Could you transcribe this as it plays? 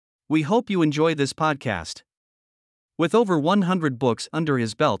We hope you enjoy this podcast. With over 100 books under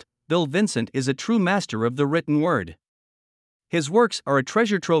his belt, Bill Vincent is a true master of the written word. His works are a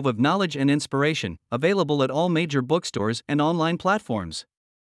treasure trove of knowledge and inspiration, available at all major bookstores and online platforms.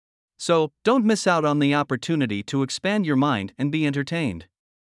 So, don't miss out on the opportunity to expand your mind and be entertained.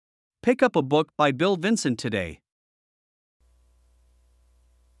 Pick up a book by Bill Vincent today.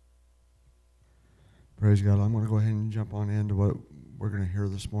 Praise God. I'm going to go ahead and jump on into what we're going to hear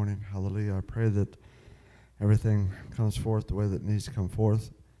this morning. Hallelujah. I pray that everything comes forth the way that it needs to come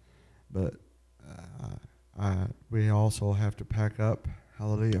forth. But we also have to pack up,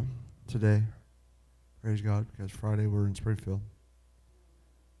 hallelujah, today. Praise God, because Friday we're in Springfield.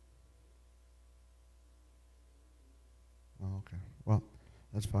 Oh, okay. Well,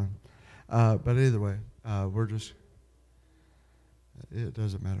 that's fine. But either way, it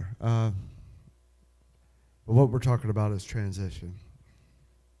doesn't matter. But what we're talking about is transition.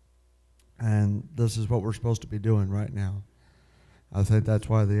 And this is what we're supposed to be doing right now. I think that's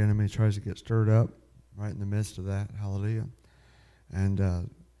why the enemy tries to get stirred up right in the midst of that. Hallelujah. And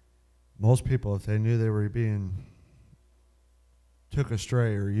most people, if they knew they were being took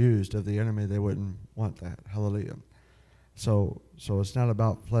astray or used of the enemy, they wouldn't want that. Hallelujah. So it's not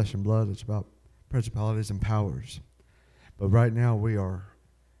about flesh and blood. It's about principalities and powers. But right now we are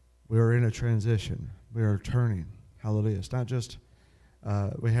in a transition. We are turning. Hallelujah. It's not just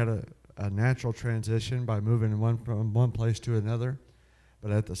we had a natural transition by moving from one place to another, but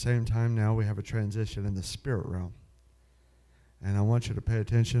at the same time now we have a transition in the spirit realm. And I want you to pay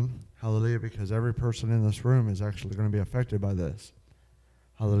attention, hallelujah, because every person in this room is actually going to be affected by this.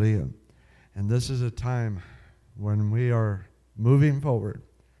 Hallelujah. And this is a time when we are moving forward,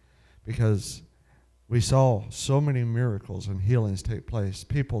 because we saw so many miracles and healings take place.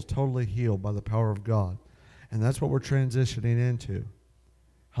 People totally healed by the power of God. And that's what we're transitioning into.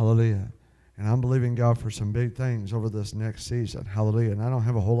 Hallelujah. And I'm believing God for some big things over this next season. Hallelujah. And I don't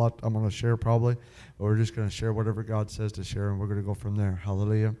have a whole lot I'm going to share probably, but we're just going to share whatever God says to share, and we're going to go from there.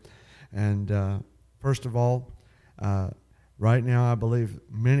 Hallelujah. And first of all, right now I believe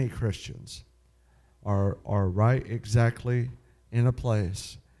many Christians are right exactly in a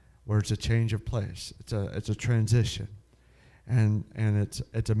place where it's a change of place. It's a transition. And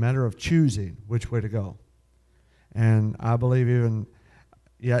it's a matter of choosing which way to go. And I believe even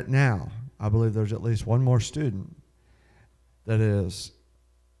yet now, I believe there's at least one more student that is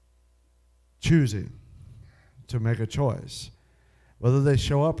choosing to make a choice. Whether they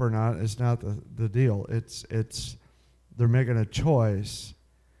show up or not is not the deal. It's they're making a choice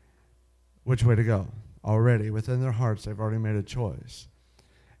which way to go. Already, within their hearts, they've already made a choice.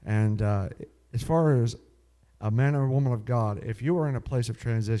 And as far as a man or woman of God, if you are in a place of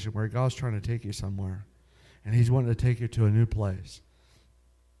transition where God's trying to take you somewhere, and He's wanting to take you to a new place,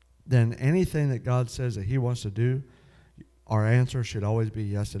 then anything that God says that He wants to do, our answer should always be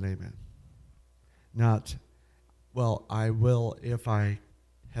yes and amen. Not, well, I will if I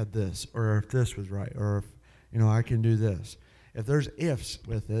had this, or if this was right, or if, I can do this. If there's ifs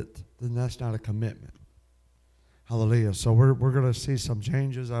with it, then that's not a commitment. Hallelujah. So we're going to see some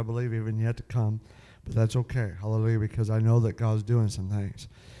changes, I believe, even yet to come, but that's okay. Hallelujah, because I know that God's doing some things.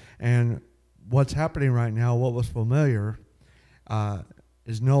 And what's happening right now, what was familiar,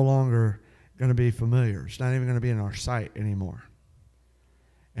 is no longer going to be familiar. It's not even going to be in our sight anymore.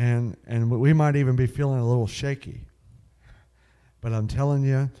 And we might even be feeling a little shaky. But I'm telling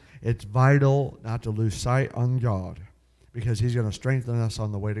you, it's vital not to lose sight on God, because He's going to strengthen us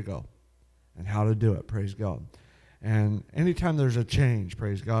on the way to go and how to do it, praise God. And anytime there's a change,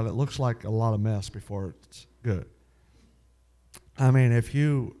 praise God, it looks like a lot of mess before it's good. I mean, if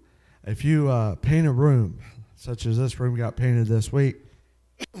you paint a room, such as this room got painted this week,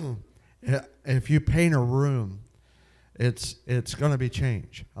 if you paint a room, it's going to be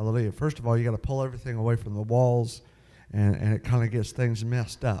change. Hallelujah. First of all, you got to pull everything away from the walls, and it kind of gets things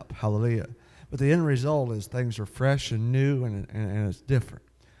messed up. Hallelujah. But the end result is things are fresh and new, and it's different.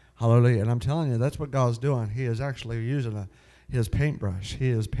 Hallelujah. And I'm telling you, that's what God's doing. He is actually using His paintbrush. He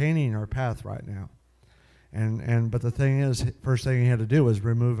is painting our path right now. But the thing is, first thing He had to do was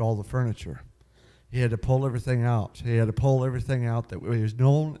remove all the furniture. He had to pull everything out. He had to pull everything out that was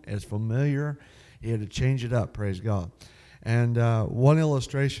known as familiar. He had to change it up, praise God. And one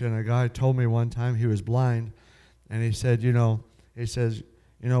illustration, a guy told me one time, he was blind, and he said,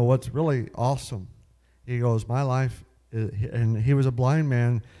 what's really awesome, he goes, my life, and he was a blind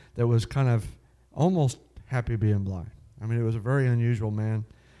man that was kind of almost happy being blind. I mean, it was a very unusual man.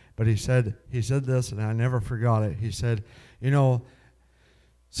 But he said this, and I never forgot it. He said,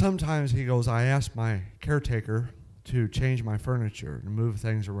 sometimes, he goes, I asked my caretaker to change my furniture and move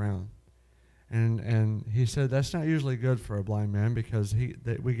things around. And he said that's not usually good for a blind man because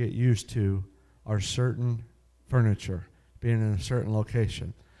we get used to our certain furniture being in a certain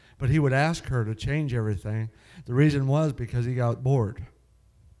location. But he would ask her to change everything. The reason was because he got bored.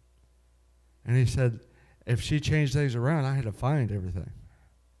 And he said if she changed things around, I had to find everything.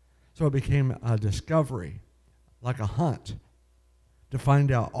 So it became a discovery, like a hunt, to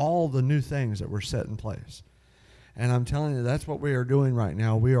find out all the new things that were set in place. And I'm telling you, that's what we are doing right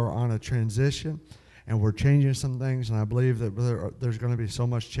now. We are on a transition, and we're changing some things, and I believe that there's going to be so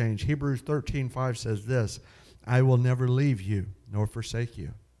much change. Hebrews 13:5 says this, I will never leave you nor forsake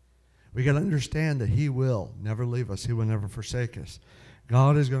you. We got to understand that he will never leave us. He will never forsake us.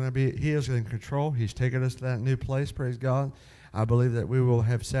 God is going to be, he is in control. He's taken us to that new place, praise God. I believe that we will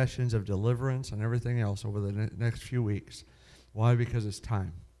have sessions of deliverance and everything else over the next few weeks. Why? Because it's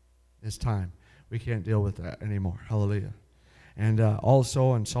time. It's time. We can't deal with that anymore. Hallelujah. And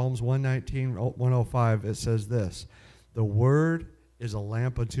also in Psalms 119, 105, it says this, the word is a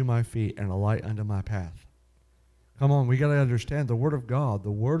lamp unto my feet and a light unto my path. Come on, we got to understand the word of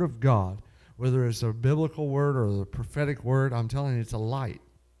God, whether it's a biblical word or the prophetic word, I'm telling you, it's a light.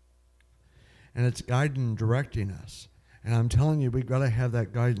 And it's guiding and directing us. And I'm telling you, we've got to have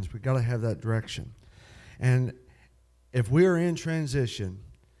that guidance. We've got to have that direction. And if we are in transition,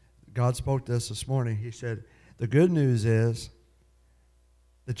 God spoke to us this morning. He said, the good news is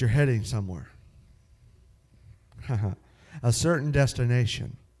that you're heading somewhere. A certain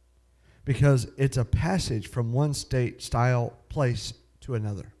destination. Because it's a passage from one state, style, place to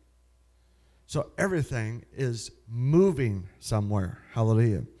another. So everything is moving somewhere.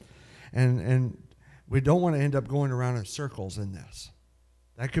 Hallelujah. And we don't want to end up going around in circles in this.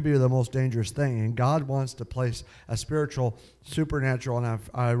 That could be the most dangerous thing. And God wants to place a spiritual, supernatural, and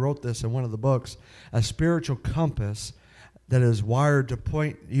I wrote this in one of the books, a spiritual compass that is wired to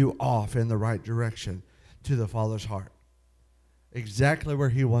point you off in the right direction to the Father's heart. Exactly where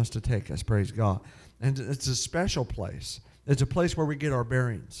he wants to take us, praise God. And it's a special place. It's a place where we get our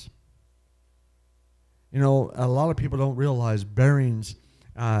bearings. You know, a lot of people don't realize bearings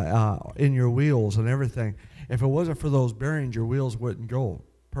in your wheels and everything. If it wasn't for those bearings, your wheels wouldn't go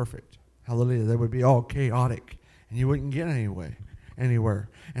perfect. Hallelujah. They would be all chaotic, and you wouldn't get anywhere.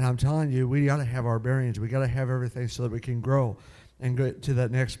 And I'm telling you, we got to have our bearings. We got to have everything so that we can grow and get to that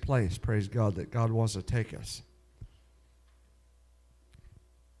next place, praise God, that God wants to take us.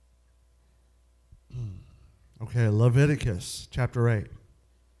 Okay, Leviticus chapter 8.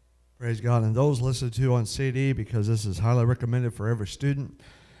 Praise God. And those listened to on CD, because this is highly recommended for every student.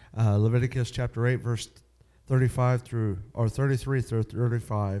 Leviticus chapter 8, verse 33 through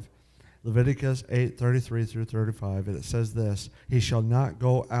 35. Leviticus 8, 33 through 35. And it says this, he shall not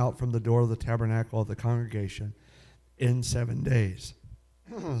go out from the door of the tabernacle of the congregation in 7 days.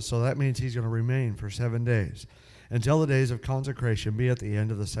 So that means he's going to remain for 7 days. Until the days of consecration be at the end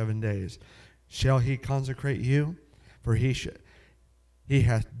of the 7 days. Shall he consecrate you? For he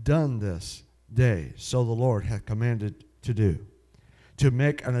hath done this day, so the Lord hath commanded to do, to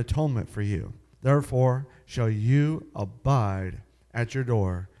make an atonement for you. Therefore shall you abide at your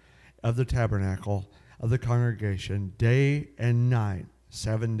door of the tabernacle of the congregation day and night,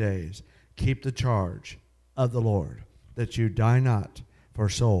 7 days. Keep the charge of the Lord, that you die not, for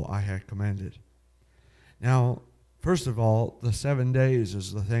so I have commanded. Now, first of all, the 7 days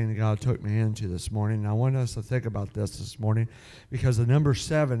is the thing that God took me into this morning. And I want us to think about this morning, because the number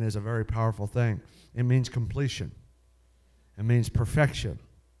 7 is a very powerful thing. It means completion. It means perfection.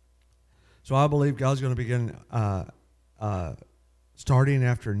 So I believe God's going to begin starting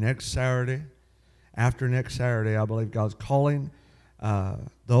after next Saturday. After next Saturday, I believe God's calling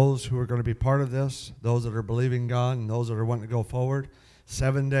those who are going to be part of this, those that are believing God and those that are wanting to go forward,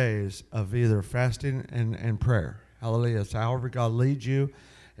 7 days of either fasting and prayer. Hallelujah. So however God leads you,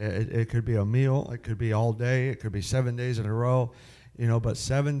 it could be a meal, it could be all day, it could be 7 days in a row, but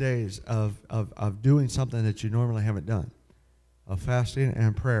 7 days of doing something that you normally haven't done. Of fasting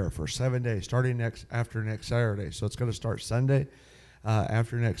and prayer for 7 days, starting after next Saturday. So it's going to start Sunday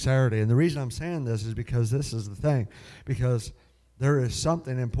after next Saturday. And the reason I'm saying this is because this is the thing. Because there is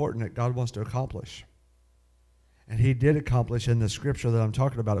something important that God wants to accomplish. And he did accomplish in the scripture that I'm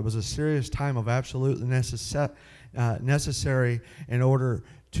talking about. It was a serious time of absolutely necessary in order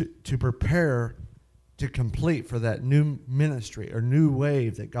to prepare to complete for that new ministry or new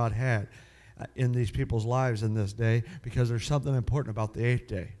wave that God had in these people's lives in this day, because there's something important about the 8th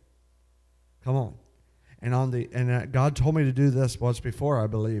day. Come on. And God told me to do this once before, I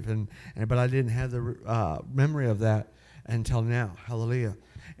believe, but I didn't have the memory of that until now. Hallelujah.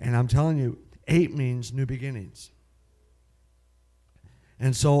 And I'm telling you, 8 means new beginnings.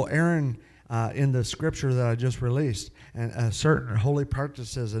 And so Aaron, in the scripture that I just released, and certain holy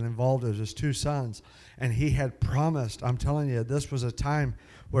practices that involved his two sons, and he had promised, I'm telling you, this was a time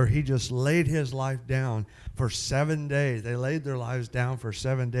where he just laid his life down for 7 days. They laid their lives down for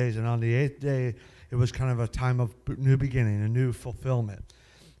 7 days, and on the 8th day, it was kind of a time of new beginning, a new fulfillment.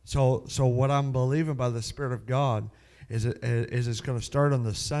 So what I'm believing by the Spirit of God is it's going to start on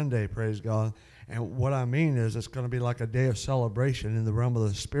the Sunday, praise God. And what I mean is it's going to be like a day of celebration in the realm of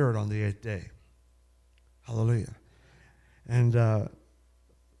the Spirit on the 8th day. Hallelujah. And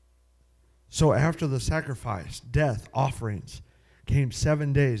so after the sacrifice, death, offerings, came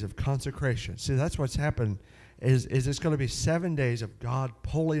 7 days of consecration. See, that's what's happened is it's going to be 7 days of God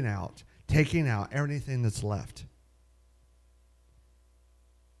pulling out, taking out everything that's left.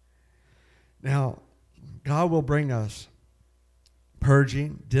 Now, God will bring us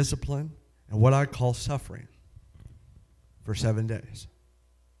purging, discipline, and what I call suffering for 7 days.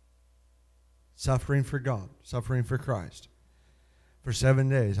 Suffering for God, suffering for Christ. For 7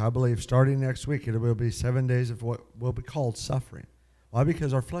 days. I believe starting next week, it will be 7 days of what will be called suffering. Why?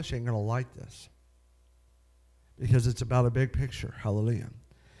 Because our flesh ain't going to like this. Because it's about a big picture. Hallelujah.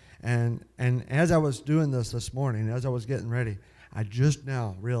 And as I was doing this morning, as I was getting ready, I just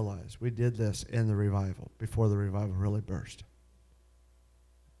now realized we did this in the revival, before the revival really burst.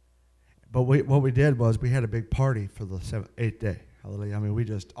 But what we did was we had a big party for the 8th day. Hallelujah. I mean, we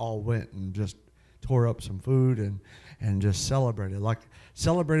just all went and just tore up some food and just celebrated like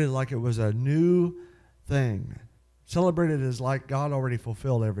it was a new thing. Celebrated as like God already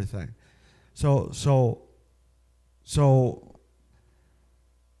fulfilled everything. So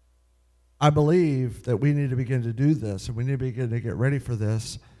I believe that we need to begin to do this, and we need to begin to get ready for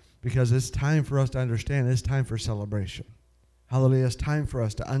this, because it's time for us to understand it's time for celebration. Hallelujah. It's time for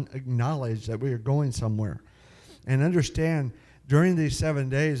us to acknowledge that we are going somewhere and understand during these 7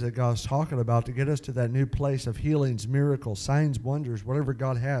 days that God's talking about to get us to that new place of healings, miracles, signs, wonders, whatever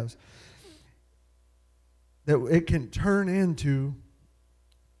God has, that it can turn into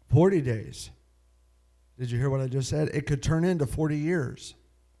 40 days. Did you hear what I just said? It could turn into 40 years.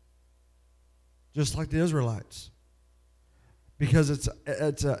 Just like the Israelites. Because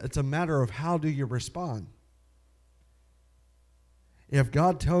it's a matter of how do you respond. If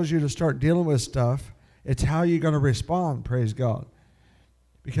God tells you to start dealing with stuff, it's how you're going to respond, praise God.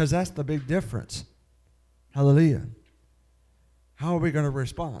 Because that's the big difference. Hallelujah. How are we going to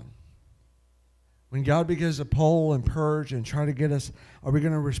respond? When God begins to pull and purge and try to get us, are we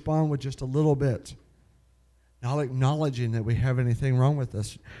going to respond with just a little bit? Not acknowledging that we have anything wrong with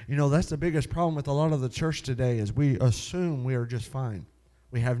us. You know, that's the biggest problem with a lot of the church today is we assume we are just fine.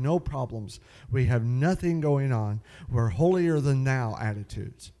 We have no problems. We have nothing going on. We're holier than thou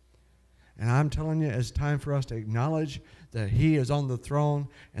attitudes. And I'm telling you, it's time for us to acknowledge that He is on the throne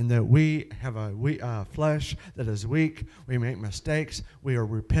and that we have a flesh that is weak. We make mistakes. We are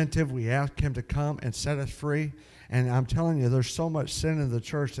repentive. We ask Him to come and set us free. And I'm telling you, there's so much sin in the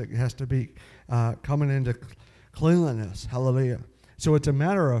church that has to be coming into cleanliness. Hallelujah. So it's a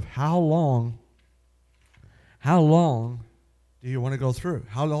matter of how long do you want to go through?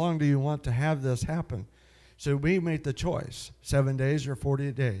 How long do you want to have this happen? So we make the choice, 7 days or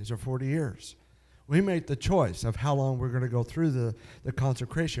 40 days or 40 years. We make the choice of how long we're going to go through the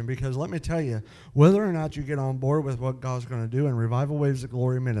consecration. Because let me tell you, whether or not you get on board with what God's going to do in Revival Waves of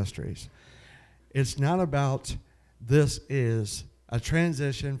Glory Ministries, it's not about this is a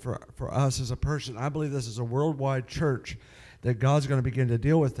transition for us as a person. I believe this is a worldwide church that God's going to begin to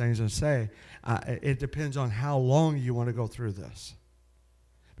deal with things and say, it depends on how long you want to go through this.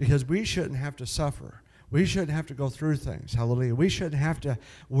 Because we shouldn't have to suffer. We shouldn't have to go through things. Hallelujah. We shouldn't have to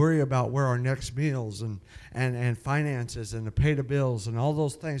worry about where our next meals and finances and to pay the bills and all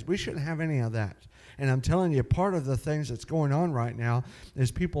those things. We shouldn't have any of that. And I'm telling you, part of the things that's going on right now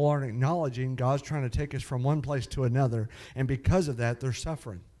is people aren't acknowledging God's trying to take us from one place to another. And because of that, they're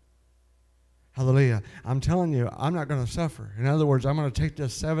suffering. Hallelujah. I'm telling you, I'm not going to suffer. In other words, I'm going to take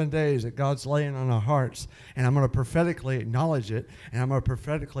this 7 days that God's laying on our hearts, and I'm going to prophetically acknowledge it, and I'm going to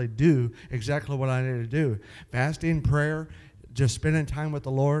prophetically do exactly what I need to do. Fasting, prayer, just spending time with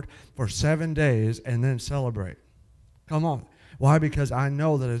the Lord for 7 days, and then celebrate. Come on. Why? Because I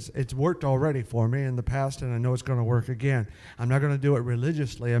know that it's worked already for me in the past, and I know it's going to work again. I'm not going to do it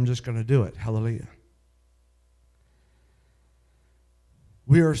religiously. I'm just going to do it. Hallelujah.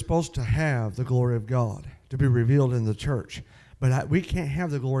 We are supposed to have the glory of God to be revealed in the church. But we can't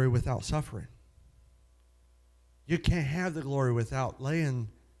have the glory without suffering. You can't have the glory without laying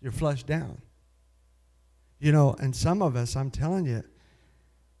your flesh down. You know, and some of us, I'm telling you,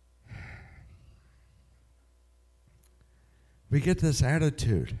 we get this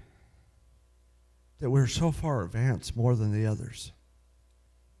attitude that we're so far advanced more than the others.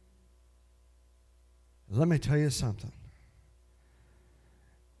 Let me tell you something.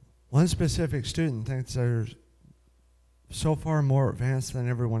 One specific student thinks they're so far more advanced than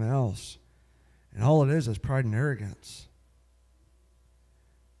everyone else, and all it is pride and arrogance.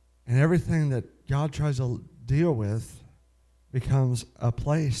 And everything that God tries to deal with becomes a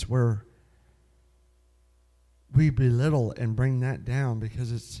place where we belittle and bring that down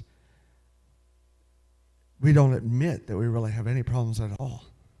because we don't admit that we really have any problems at all.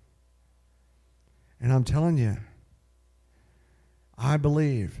 And I'm telling you, I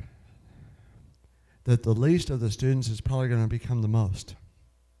believe that the least of the students is probably going to become the most.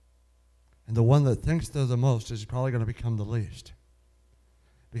 And the one that thinks they're the most is probably going to become the least.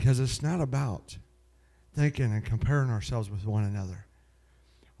 Because it's not about thinking and comparing ourselves with one another.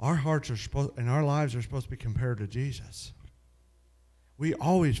 Our hearts are supposed, and our lives are supposed to be compared to Jesus. We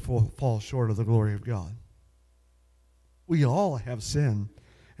always fall short of the glory of God. We all have sinned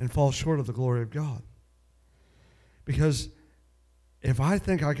and fall short of the glory of God. Because if I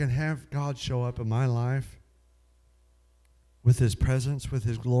think I can have God show up in my life with His presence, with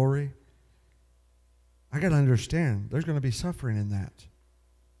His glory, I got to understand there's going to be suffering in that.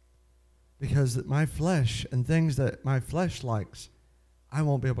 Because my flesh and things that my flesh likes, I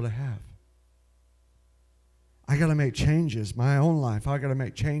won't be able to have. I got to make changes. My own life, I got to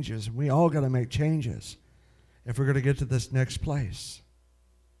make changes. We all got to make changes if we're going to get to this next place.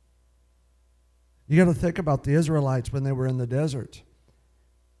 You got to think about the Israelites when they were in the desert.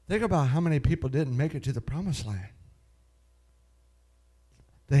 Think about how many people didn't make it to the promised land.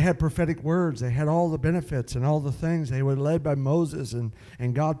 They had prophetic words. They had all the benefits and all the things. They were led by Moses, and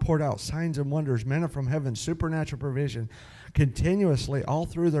God poured out signs and wonders, manna from heaven, supernatural provision, continuously all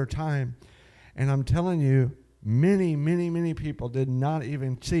through their time. And I'm telling you, many, many, many people did not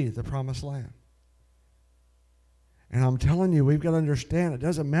even see the promised land. And I'm telling you, we've got to understand, it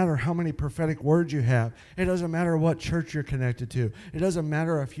doesn't matter how many prophetic words you have. It doesn't matter what church you're connected to. It doesn't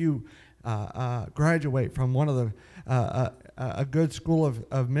matter if you graduate from one of the a good school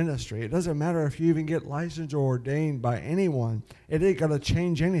of ministry. It doesn't matter if you even get licensed or ordained by anyone. It ain't going to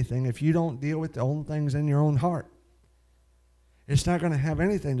change anything if you don't deal with the own things in your own heart. It's not going to have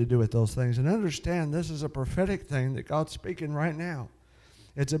anything to do with those things. And understand, this is a prophetic thing that God's speaking right now.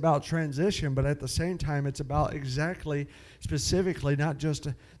 It's about transition, but at the same time, it's about exactly, specifically, not just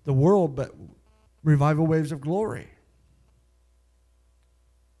the world, but revival waves of glory.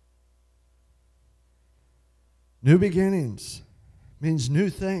 New beginnings means new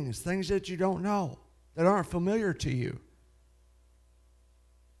things, things that you don't know, that aren't familiar to you.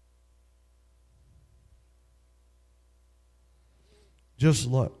 Just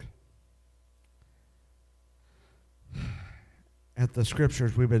look at the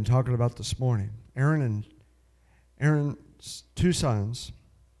scriptures we've been talking about this morning. Aaron's two sons,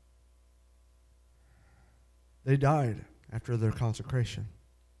 they died after their consecration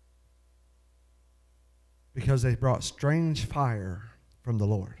because they brought strange fire from the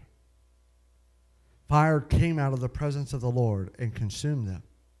Lord. Fire came out of the presence of the Lord and consumed them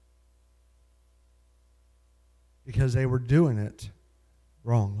because they were doing it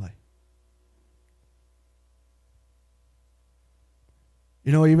wrongly.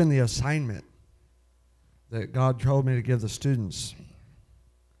 You know, even the assignment that God told me to give the students,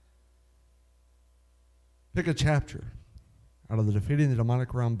 pick a chapter out of the Defeating the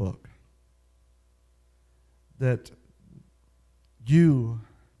Demonic Realm book that you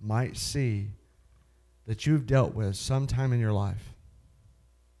might see that you've dealt with sometime in your life.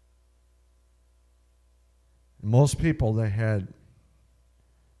 And most people, they had,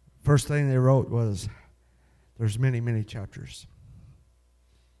 first thing they wrote was, there's many, many chapters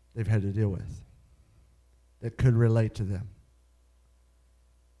they've had to deal with that could relate to them.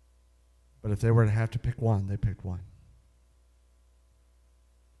 But if they were to have to pick one, they picked one.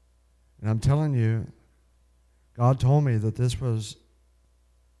 And I'm telling you, God told me that this was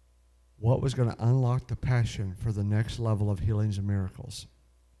what was going to unlock the passion for the next level of healings and miracles.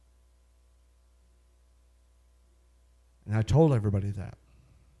 And I told everybody that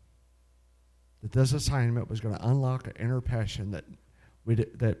this assignment was going to unlock an inner passion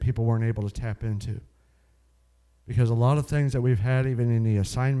that people weren't able to tap into. Because a lot of things that we've had, even in the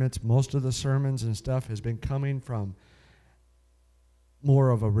assignments, most of the sermons and stuff has been coming from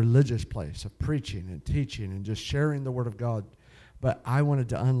more of a religious place of preaching and teaching and just sharing the Word of God. But I wanted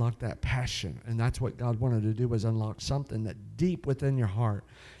to unlock that passion, and that's what God wanted to do, was unlock something that deep within your heart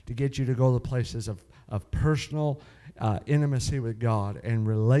to get you to go to places of personal intimacy with God and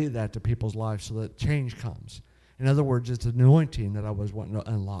relay that to people's lives so that change comes. In other words, it's anointing that I was wanting to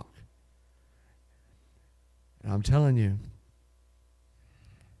unlock. And I'm telling you,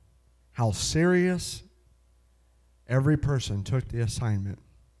 how serious every person took the assignment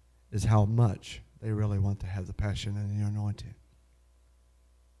is how much they really want to have the passion and the anointing.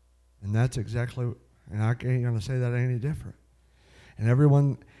 And that's exactly, and I ain't going to say that any different. And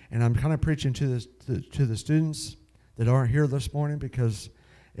everyone, and I'm kind of preaching to the students that aren't here this morning, because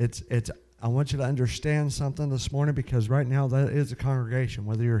I want you to understand something this morning, because right now that is a congregation,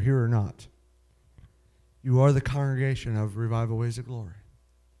 whether you're here or not. You are the congregation of Revival Ways of Glory.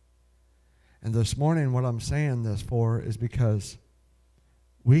 And this morning, what I'm saying this for is because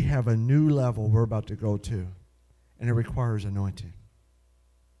we have a new level we're about to go to, and it requires anointing.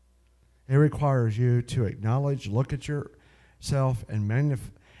 It requires you to acknowledge, look at yourself, and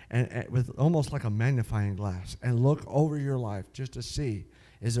with almost like a magnifying glass, and look over your life just to see,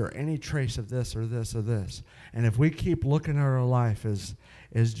 is there any trace of this or this or this? And if we keep looking at our life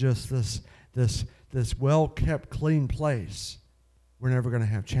as just this well-kept, clean place, we're never going to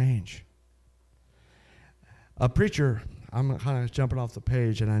have change. A preacher, I'm kind of jumping off the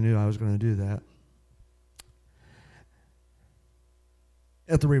page, and I knew I was going to do that.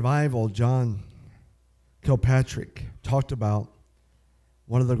 At the revival, John Kilpatrick talked about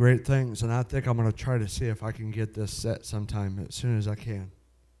one of the great things, and I think I'm going to try to see if I can get this set sometime as soon as I can.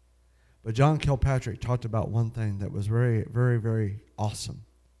 But John Kilpatrick talked about one thing that was very, very, very awesome.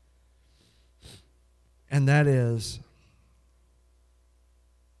 And that is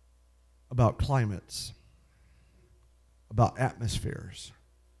about climates, about atmospheres.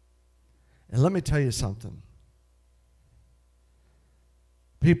 And let me tell you something.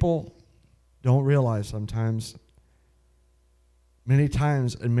 People don't realize sometimes, many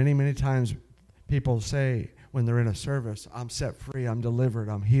times, people say when they're in a service, I'm set free, I'm delivered,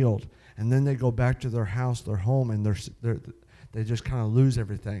 I'm healed. And then they go back to their house, their home, and they just kind of lose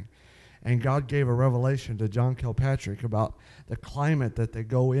everything. And God gave a revelation to John Kilpatrick about the climate that they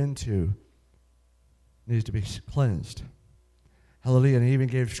go into needs to be cleansed. Hallelujah. And he even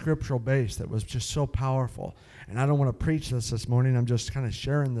gave scriptural base that was just so powerful. And I don't want to preach this morning. I'm just kind of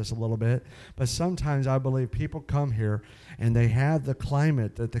sharing this a little bit. But sometimes I believe people come here and they have the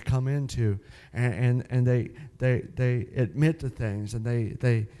climate that they come into, and they admit to things, and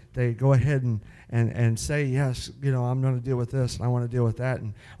they go ahead and say, yes, I'm going to deal with this and I want to deal with that.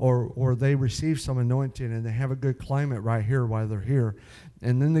 Or they receive some anointing and they have a good climate right here while they're here.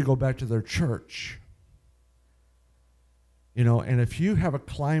 And then they go back to their church. And if you have a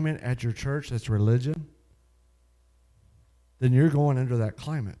climate at your church that's religion, then you're going into that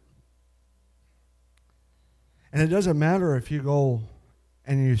climate. And it doesn't matter if you go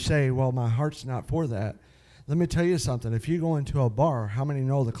and you say, well, my heart's not for that. Let me tell you something. If you go into a bar, how many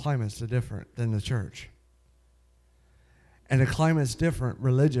know the climate's different than the church? And the climate's different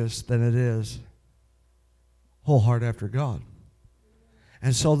religious than it is whole heart after God.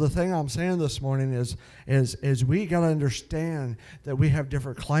 And so the thing I'm saying this morning is we got to understand that we have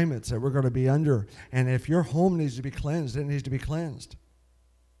different climates that we're going to be under. And if your home needs to be cleansed, it needs to be cleansed.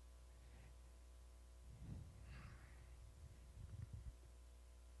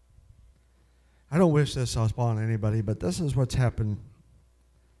 I don't wish this on anybody, but this is what's happened.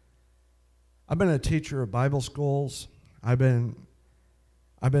 I've been a teacher of Bible schools. I've been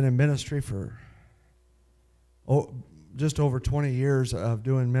in ministry for just over 20 years of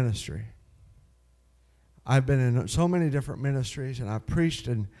doing ministry. I've been in so many different ministries, and I've preached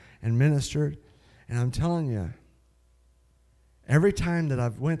and ministered. And I'm telling you, every time that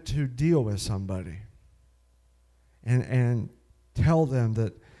I've went to deal with somebody and tell them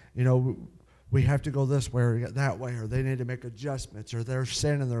that, we have to go this way or that way, or they need to make adjustments, or there's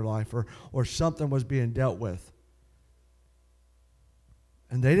sin in their life, or something was being dealt with,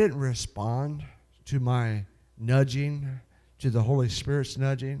 and they didn't respond to my nudging, to the Holy Spirit's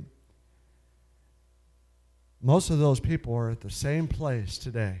nudging, most of those people are at the same place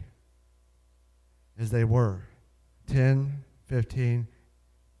today as they were 10, 15,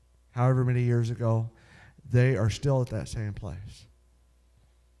 however many years ago. They are still at that same place.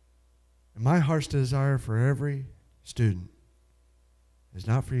 And my heart's desire for every student is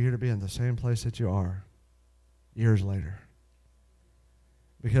not for you to be in the same place that you are years later.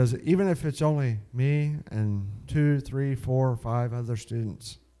 Because even if it's only me and 2, 3, 4, or 5 other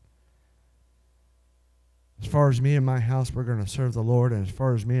students, as far as me and my house, we're going to serve the Lord. And as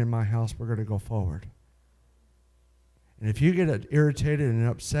far as me and my house, we're going to go forward. And if you get irritated and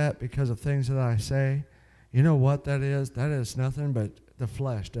upset because of things that I say, you know what that is? That is nothing but the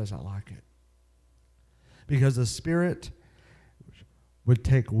flesh doesn't like it. Because the Spirit would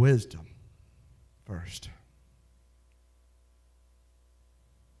take wisdom first.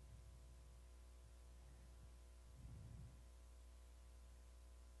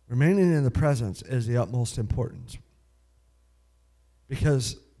 Remaining in the presence is the utmost importance.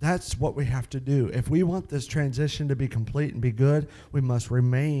 Because that's what we have to do. If we want this transition to be complete and be good, we must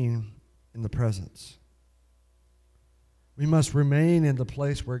remain in the presence. We must remain in the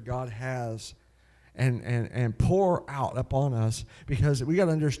place where God has and pour out upon us, because we got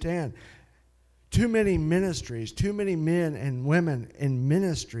to understand, too many ministries, too many men and women in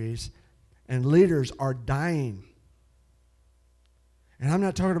ministries and leaders are dying. And I'm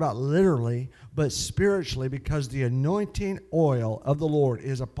not talking about literally, but spiritually, because the anointing oil of the Lord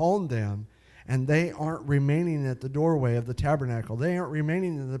is upon them, and they aren't remaining at the doorway of the tabernacle. They aren't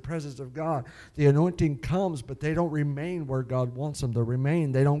remaining in the presence of God. The anointing comes, but they don't remain where God wants them to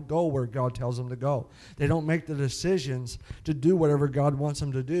remain. They don't go where God tells them to go. They don't make the decisions to do whatever God wants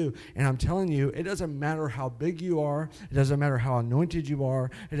them to do. And I'm telling you, it doesn't matter how big you are. It doesn't matter how anointed you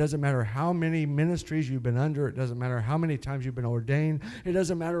are. It doesn't matter how many ministries you've been under. It doesn't matter how many times you've been ordained. It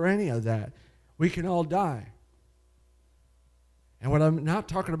doesn't matter any of that. We can all die. And what I'm not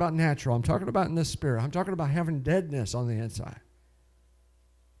talking about natural, I'm talking about in the spirit. I'm talking about having deadness on the inside.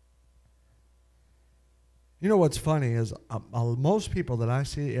 You know what's funny is most people that I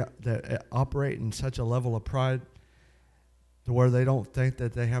see that operate in such a level of pride to where they don't think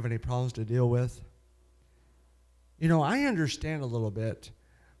that they have any problems to deal with. You know, I understand a little bit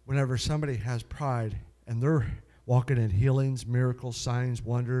whenever somebody has pride and they're walking in healings, miracles, signs,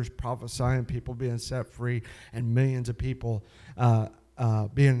 wonders, prophesying, people being set free, and millions of people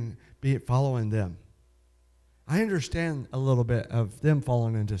following them. I understand a little bit of them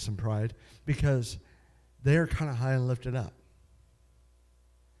falling into some pride because they're kind of high and lifted up.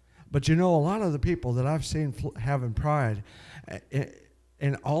 But you know, a lot of the people that I've seen having pride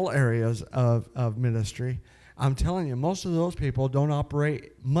in all areas of ministry, I'm telling you, most of those people don't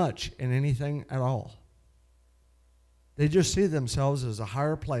operate much in anything at all. They just see themselves as a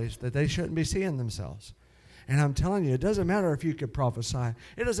higher place that they shouldn't be seeing themselves. And I'm telling you, it doesn't matter if you could prophesy.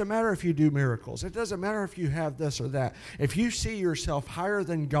 It doesn't matter if you do miracles. It doesn't matter if you have this or that. If you see yourself higher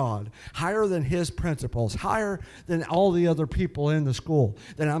than God, higher than His principles, higher than all the other people in the school,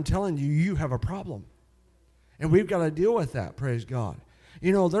 then I'm telling you, you have a problem. And we've got to deal with that, praise God.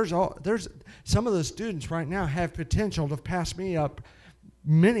 You know, there's some of the students right now have potential to pass me up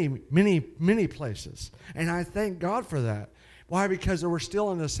many places. And I thank God for that. Why? Because we're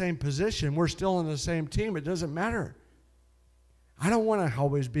still in the same position. We're still in the same team. It doesn't matter. I don't want to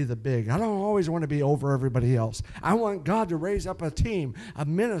always be the big. I don't always want to be over everybody else. I want God to raise up a team, a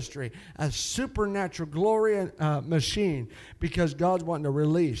ministry, a supernatural glory machine, because God's wanting to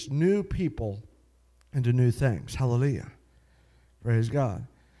release new people into new things. Hallelujah. Praise God.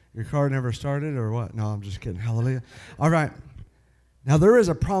 Your car never started or what? No, I'm just kidding. Hallelujah. All right. Now, there is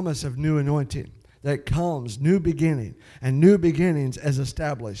a promise of new anointing that comes, new beginning, and new beginnings as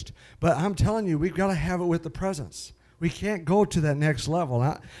established. But I'm telling you, we've got to have it with the presence. We can't go to that next level.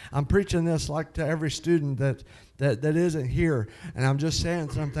 I'm preaching this like to every student that isn't here, and I'm just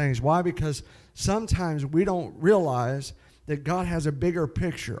saying some things. Why? Because sometimes we don't realize that God has a bigger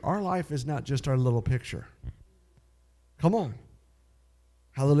picture. Our life is not just our little picture. Come on.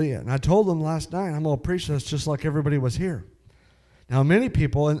 Hallelujah. And I told them last night, I'm going to preach this just like everybody was here. Now, many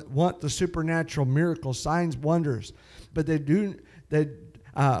people want the supernatural miracles, signs, wonders, but we do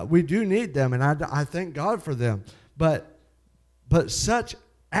need them, and I thank God for them. But such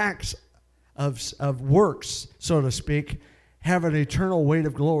acts of works, so to speak, have an eternal weight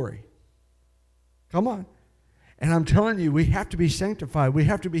of glory. Come on. And I'm telling you, we have to be sanctified. We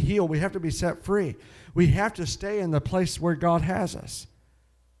have to be healed. We have to be set free. We have to stay in the place where God has us.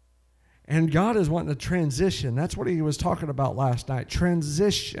 And God is wanting to transition. That's what He was talking about last night,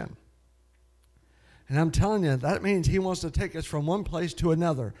 transition. And I'm telling you, that means He wants to take us from one place to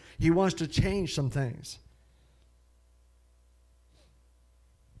another. He wants to change some things.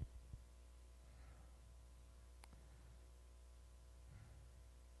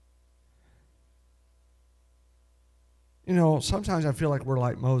 You know, sometimes I feel like we're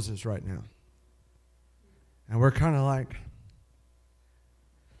like Moses right now. And we're kind of like,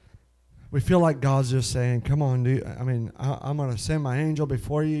 we feel like God's just saying, come on, I'm going to send my angel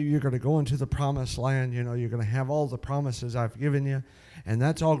before you. You're going to go into the promised land. You know, you're going to have all the promises I've given you. And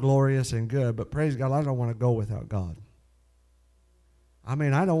that's all glorious and good. But praise God, I don't want to go without God. I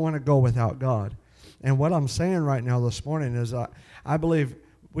don't want to go without God. And what I'm saying right now this morning is I believe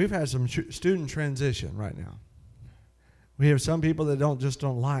we've had some student transition right now. We have some people that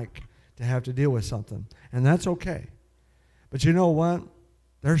don't like to have to deal with something. And that's okay. But you know what?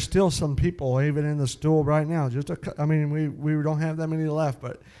 There's still some people, even in the stool right now. We don't have that many left,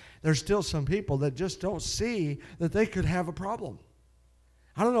 but there's still some people that just don't see that they could have a problem.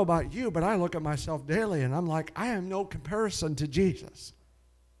 I don't know about you, but I look at myself daily and I'm like, I am no comparison to Jesus.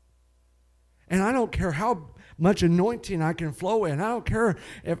 And I don't care how much anointing I can flow in. I don't care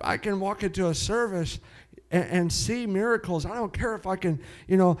if I can walk into a service and see miracles. I don't care if I can,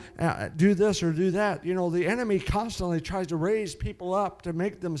 do this or do that. The enemy constantly tries to raise people up to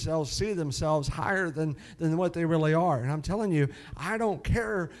make themselves see themselves higher than what they really are. And I'm telling you, I don't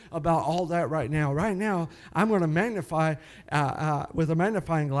care about all that right now. Right now, I'm going to magnify with a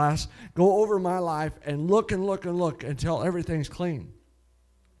magnifying glass, go over my life and look until everything's clean.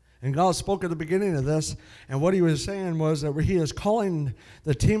 And God spoke at the beginning of this, and what he was saying was that he is calling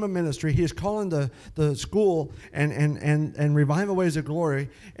the team of ministry, he is calling the school and Revival Ways of Glory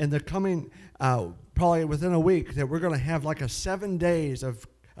in the coming, probably within a week, that we're going to have like a 7 days of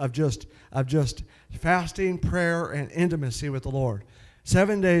just fasting, prayer, and intimacy with the Lord.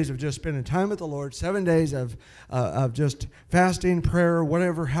 7 days of just spending time with the Lord, 7 days of just fasting, prayer,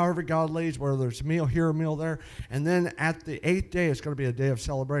 whatever, however God leads, whether it's a meal here, a meal there. And then at the 8th day, it's going to be a day of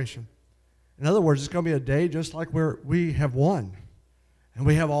celebration. In other words, it's going to be a day just like we have won, and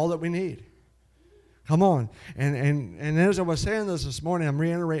we have all that we need. Come on. And as I was saying this morning, I'm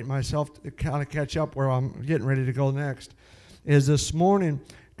reiterating myself to kind of catch up where I'm getting ready to go next, is this morning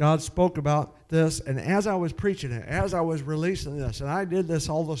God spoke about this, and as I was preaching it, as I was releasing this, and I did this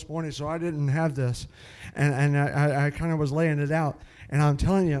all this morning, so I didn't have this, and I kind of was laying it out, and I'm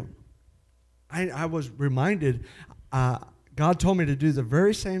telling you, I was reminded, God told me to do the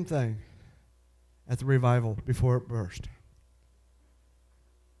very same thing at the revival before it burst.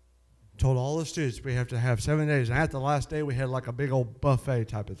 Told all the students we have to have 7 days, and at the last day we had like a big old buffet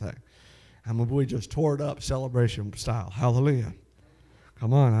type of thing. And we just tore it up celebration style. Hallelujah.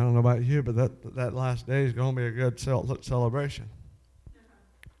 Come on, I don't know about you, but that last day is going to be a good celebration.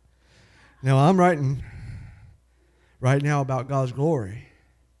 Now, I'm writing right now about God's glory,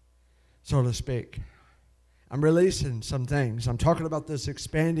 so to speak. I'm releasing some things. I'm talking about this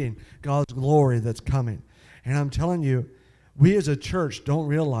expanding God's glory that's coming. And I'm telling you, we as a church don't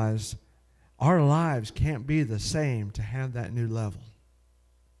realize our lives can't be the same to have that new level.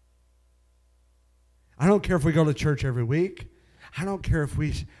 I don't care if we go to church every week. I don't care if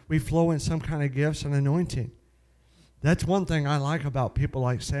we flow in some kind of gifts and anointing. That's one thing I like about people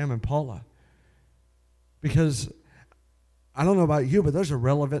like Sam and Paula. Because I don't know about you, but there's a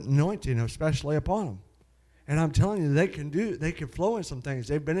relevant anointing, especially upon them. And I'm telling you, they can flow in some things.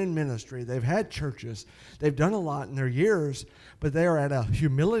 They've been in ministry. They've had churches. They've done a lot in their years, but they are at a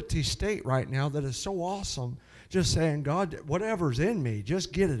humility state right now that is so awesome. Just saying, God, whatever's in me,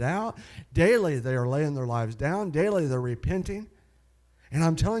 just get it out. Daily, they are laying their lives down. Daily, they're repenting. And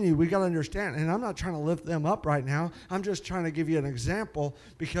I'm telling you, we got to understand, and I'm not trying to lift them up right now. I'm just trying to give you an example,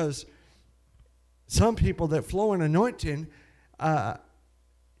 because some people that flow in anointing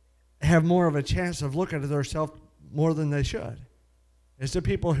have more of a chance of looking at themselves more than they should. It's the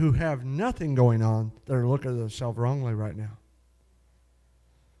people who have nothing going on that are looking at themselves wrongly right now.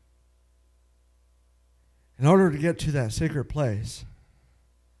 In order to get to that secret place,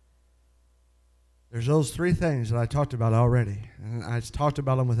 there's those three things that I talked about already. And I talked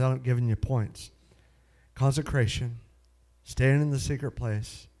about them without giving you points. Consecration, staying in the secret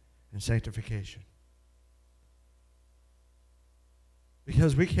place, and sanctification.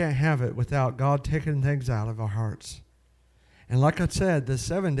 Because we can't have it without God taking things out of our hearts. And like I said, the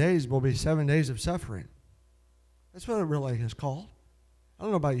 7 days will be 7 days of suffering. That's what it really is called. I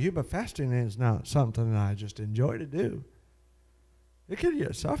don't know about you, but fasting is not something that I just enjoy to do. It can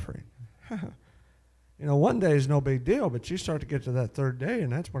get suffering. One day is no big deal, but you start to get to that third day,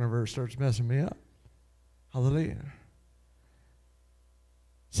 and that's whenever it starts messing me up. Hallelujah.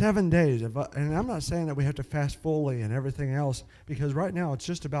 7 days. And I'm not saying that we have to fast fully and everything else, because right now it's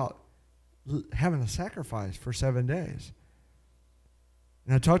just about having a sacrifice for 7 days.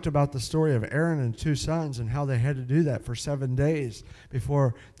 And I talked about the story of Aaron and 2 sons and how they had to do that for 7 days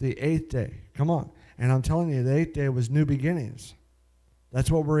before the 8th day. Come on. And I'm telling you, the 8th day was new beginnings. That's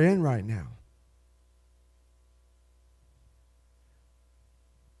what we're in right now.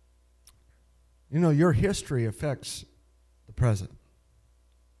 Your history affects the present.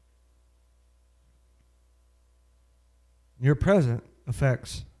 Your present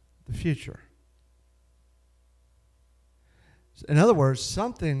affects the future. In other words,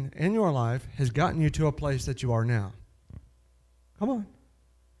 something in your life has gotten you to a place that you are now. Come on.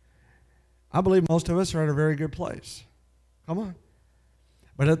 I believe most of us are at a very good place. Come on.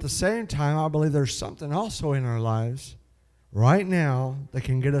 But at the same time, I believe there's something also in our lives right now that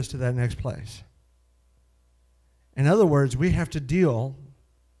can get us to that next place. In other words, we have to deal.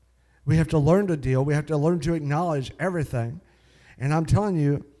 We have to learn to deal. We have to learn to acknowledge everything. And I'm telling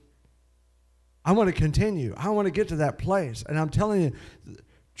you, I want to continue. I want to get to that place. And I'm telling you,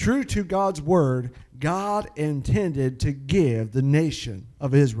 true to God's word, God intended to give the nation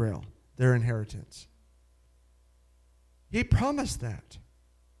of Israel their inheritance. He promised that.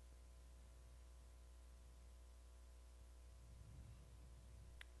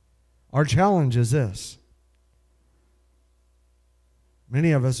 Our challenge is this.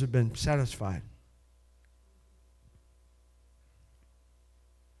 Many of us have been satisfied.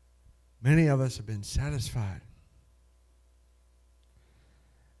 Many of us have been satisfied.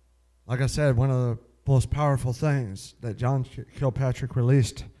 Like I said, one of the most powerful things that John Kilpatrick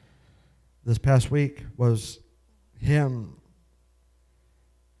released this past week was him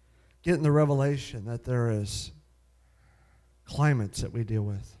getting the revelation that there is climates that we deal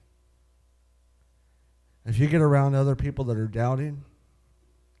with. If you get around other people that are doubting,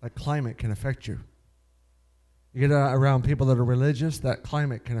 that climate can affect you. You get around people that are religious, that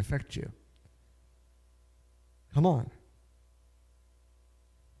climate can affect you. Come on.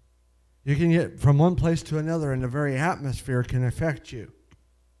 You can get from one place to another, and the very atmosphere can affect you.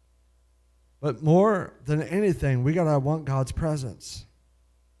 But more than anything, we got to want God's presence.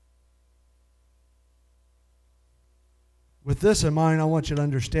 With this in mind, I want you to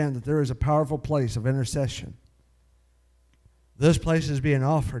understand that there is a powerful place of intercession. This place is being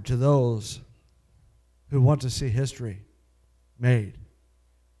offered to those who want to see history made.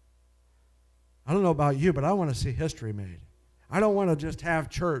 I don't know about you, but I want to see history made. I don't want to just have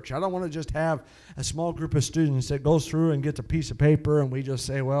church. I don't want to just have a small group of students that goes through and gets a piece of paper and we just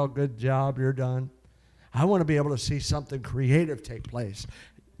say, well, good job, you're done. I want to be able to see something creative take place.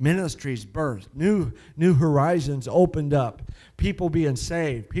 Ministries birthed, new horizons opened up, people being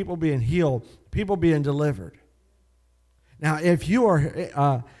saved, people being healed, people being delivered. Now, if you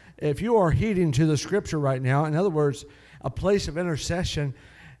are heeding to the scripture right now, in other words, a place of intercession,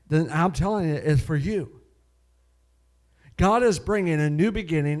 then I'm telling you, it's for you. God is bringing a new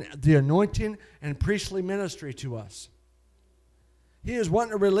beginning, the anointing and priestly ministry to us. He is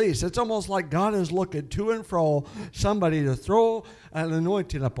wanting to release. It's almost like God is looking to and fro somebody to throw an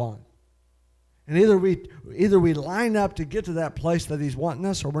anointing upon. And either we line up to get to that place that he's wanting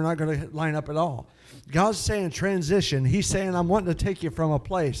us, or we're not going to line up at all. God's saying transition. He's saying, I'm wanting to take you from a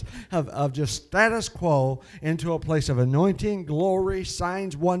place of just status quo into a place of anointing, glory,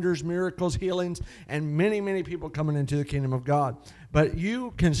 signs, wonders, miracles, healings, and many, many people coming into the kingdom of God. But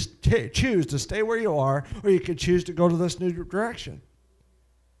you can choose to stay where you are, or you can choose to go to this new direction.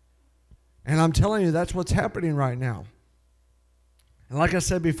 And I'm telling you, that's what's happening right now. And like I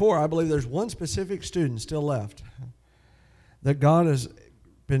said before, I believe there's one specific student still left that God has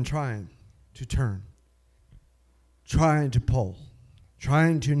been trying to turn, trying to pull,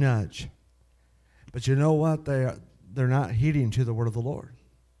 trying to nudge. But you know what? They're not heeding to the word of the Lord.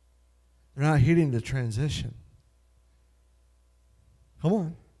 They're not heeding the transition. Come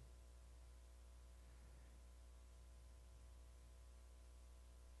on.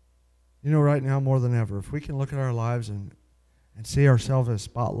 You know, right now more than ever, if we can look at our lives and see ourselves as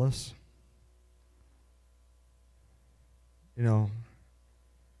spotless, you know,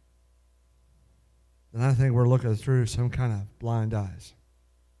 then I think we're looking through some kind of blind eyes.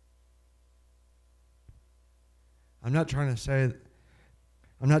 I'm not trying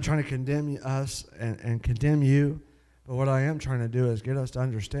to condemn us and condemn you, but what I am trying to do is get us to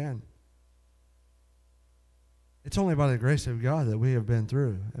understand it's only by the grace of God that we have been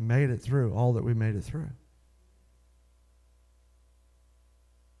through and made it through all that we made it through.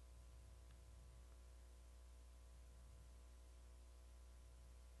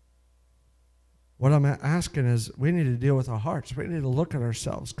 What I'm asking is we need to deal with our hearts. We need to look at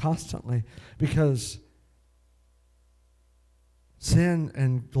ourselves constantly, because sin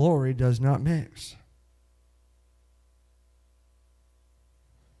and glory does not mix.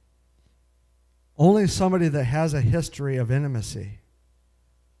 Only somebody that has a history of intimacy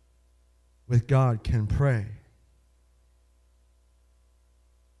with God can pray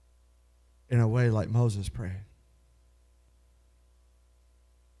in a way like Moses prayed.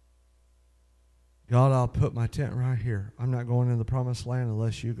 God, I'll put my tent right here. I'm not going in the promised land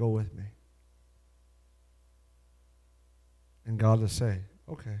unless you go with me. And God will say,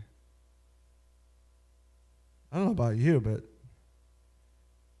 okay. I don't know about you, but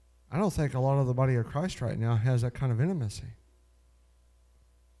I don't think a lot of the body of Christ right now has that kind of intimacy.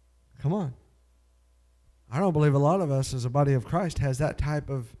 Come on. I don't believe a lot of us as a body of Christ has that type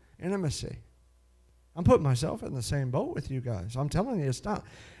of intimacy. I'm putting myself in the same boat with you guys. I'm telling you,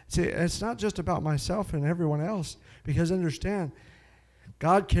 it's not just about myself and everyone else, because understand,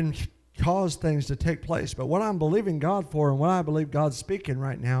 God can cause things to take place. But what I'm believing God for and what I believe God's speaking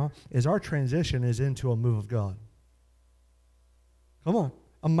right now is our transition is into a move of God. Come on.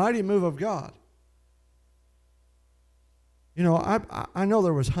 A mighty move of God. You know, I know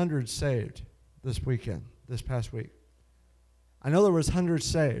there was hundreds saved this weekend, this past week. I know there was hundreds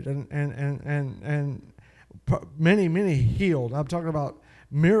saved and many healed. I'm talking about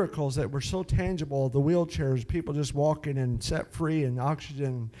miracles that were so tangible, the wheelchairs, people just walking and set free, and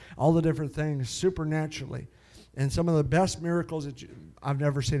oxygen, all the different things supernaturally. And some of the best miracles that I've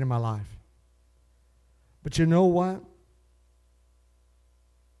never seen in my life. But you know what?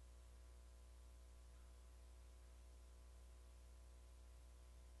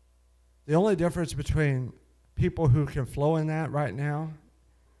 The only difference between people who can flow in that right now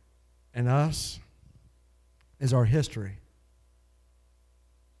and us is our history.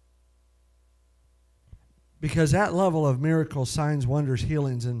 Because that level of miracles, signs, wonders,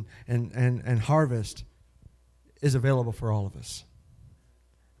 healings, and harvest is available for all of us.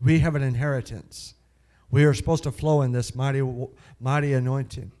 We have an inheritance. We are supposed to flow in this mighty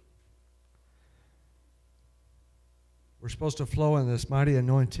anointing. We're supposed to flow in this mighty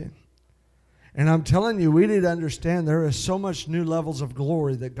anointing. And I'm telling you, we need to understand there is so much new levels of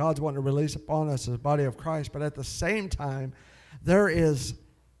glory that God's wanting to release upon us as the body of Christ. But at the same time, there is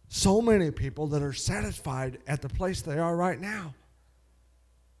so many people that are satisfied at the place they are right now.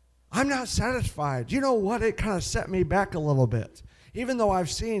 I'm not satisfied. You know what? It kind of set me back a little bit. Even though I've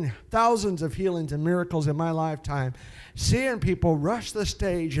seen thousands of healings and miracles in my lifetime, seeing people rush the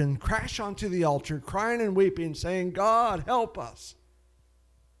stage and crash onto the altar, crying and weeping, saying, God, help us.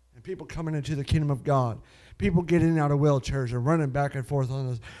 And people coming into the kingdom of God. People getting out of wheelchairs and running back and forth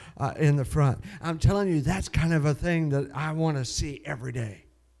on in the front. I'm telling you, that's kind of a thing that I want to see every day.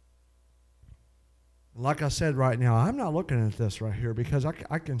 Like I said right now, I'm not looking at this right here because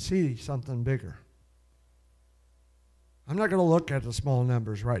I can see something bigger. I'm not going to look at the small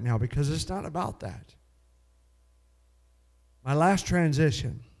numbers right now because it's not about that. My last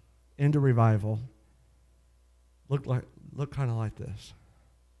transition into revival looked kind of like this.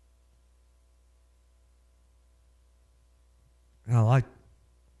 And I like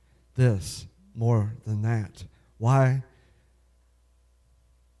this more than that. Why?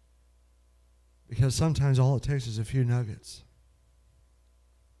 Because sometimes all it takes is a few nuggets.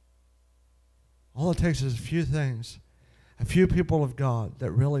 All it takes is a few things, a few people of God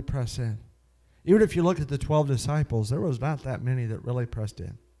that really press in. Even if you look at the 12 disciples, there was not that many that really pressed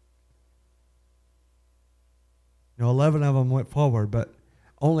in. You know, 11 of them went forward, but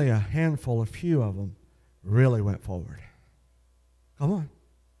only a handful, a few of them really went forward. Come on.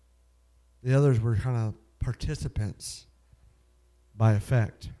 The others were kind of participants by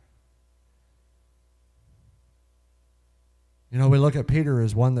effect. You know, we look at Peter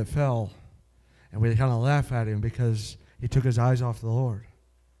as one that fell, and we kind of laugh at him because he took his eyes off the Lord.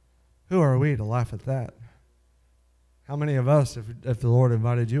 Who are we to laugh at that? How many of us, if the Lord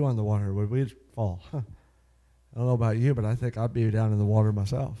invited you on the water, would we fall? I don't know about you, but I think I'd be down in the water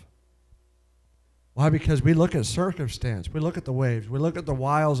myself. Why? Because we look at circumstance. We look at the waves. We look at the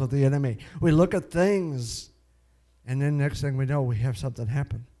wiles of the enemy. We look at things, and then next thing we know, we have something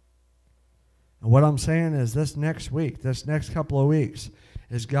happen. And what I'm saying is this next week, this next couple of weeks,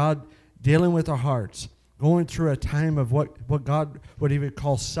 is God dealing with our hearts, going through a time of what God would even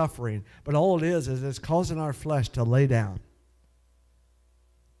call suffering. But all it is it's causing our flesh to lay down.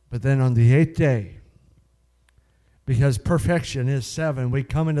 But then on the 8th day, because perfection is 7, we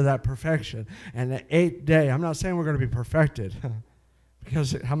come into that perfection. And the 8th day, I'm not saying we're going to be perfected.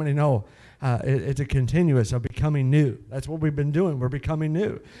 Because how many know it's a continuous of becoming new. That's what we've been doing. We're becoming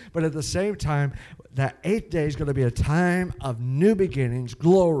new. But at the same time, that 8th day is going to be a time of new beginnings,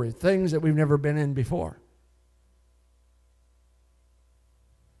 glory, things that we've never been in before.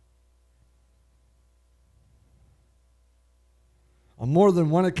 On more than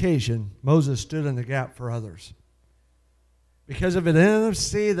one occasion, Moses stood in the gap for others. Because of an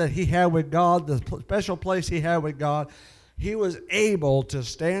intimacy that he had with God, the special place he had with God, he was able to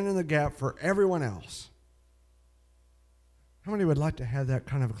stand in the gap for everyone else. How many would like to have that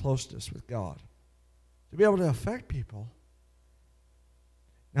kind of a closeness with God? To be able to affect people.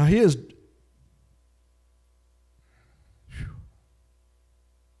 Now he is...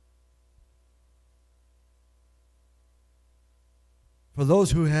 For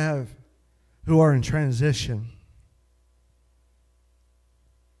those who are in transition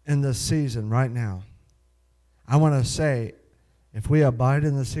in this season right now, I want to say, if we abide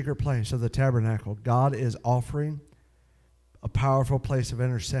in the secret place of the tabernacle, God is offering a powerful place of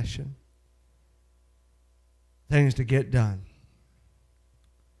intercession, things to get done.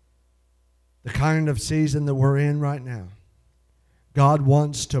 the kind of season that we're in right now, God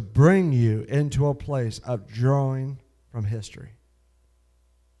wants to bring you into a place of drawing from history.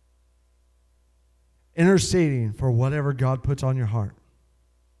 Interceding for whatever God puts on your heart.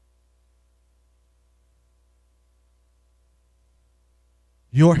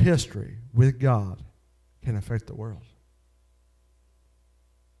 Your history with God can affect the world.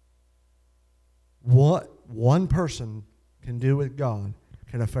 What one person can do with God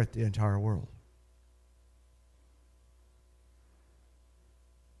can affect the entire world.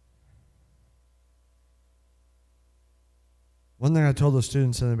 One thing I told the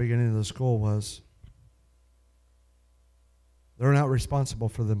students in the beginning of the school was they're not responsible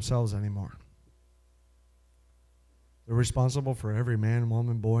for themselves anymore. They're responsible for every man,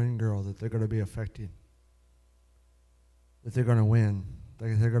 woman, boy, and girl that they're going to be affecting, that they're going to win,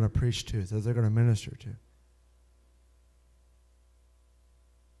 that they're going to preach to, that they're going to minister to.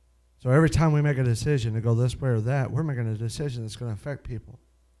 So every time we make a decision to go this way or that, we're making a decision that's going to affect people.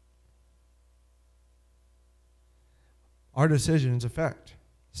 Our decisions affect.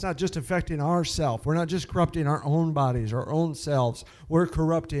 It's not just affecting ourselves. We're not just corrupting our own bodies, our own selves. We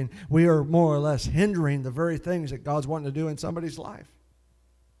are more or less hindering the very things that God's wanting to do in somebody's life.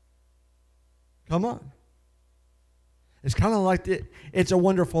 Come on. It's kind of like It's a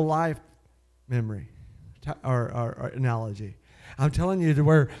Wonderful Life memory or analogy. I'm telling you to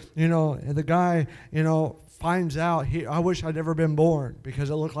where, the guy, finds out, I wish I'd never been born because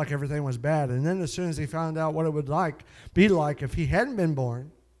it looked like everything was bad. And then as soon as he found out what it would be like if he hadn't been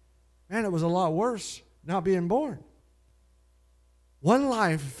born, man, it was a lot worse not being born. One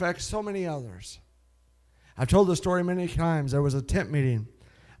life affects so many others. I've told the story many times. There was a tent meeting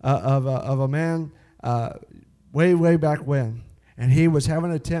of a man way back when. And he was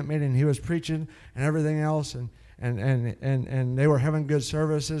having a tent meeting. He was preaching and everything else. And they were having good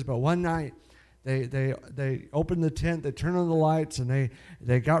services. But one night, they opened the tent, they turned on the lights, and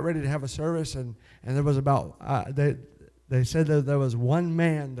they got ready to have a service. And there was they said that there was one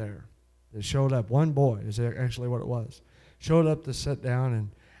man there that showed up. One boy is actually what it was. Showed up to sit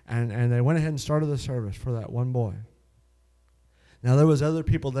down, and they went ahead and started the service for that one boy. Now, there was other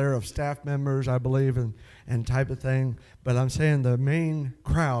people there of staff members, I believe, and type of thing. But I'm saying the main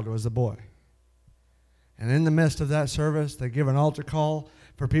crowd was the boy. And in the midst of that service, they give an altar call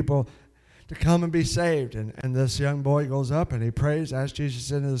for people to come and be saved. And this young boy goes up and he prays, asked Jesus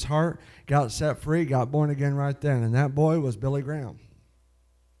into his heart, got set free, got born again right then. And that boy was Billy Graham.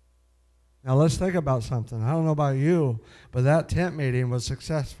 Now let's think about something. I don't know about you, but that tent meeting was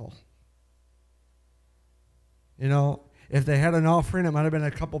successful. If they had an offering, it might have been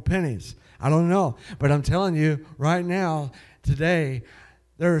a couple pennies. I don't know. But I'm telling you, right now, today,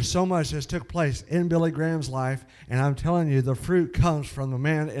 there is so much that took place in Billy Graham's life, and I'm telling you, the fruit comes from the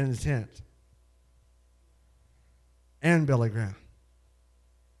man in the tent. And Billy Graham.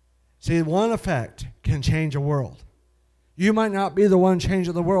 See, one effect can change a world. You might not be the one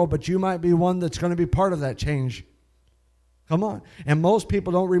changing the world, but you might be one that's going to be part of that change. Come on. And most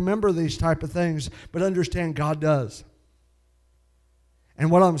people don't remember these type of things, but understand God does. And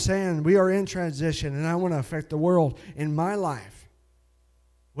what I'm saying, we are in transition, and I want to affect the world in my life.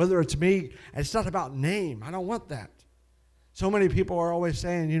 Whether it's me, it's not about name. I don't want that. So many people are always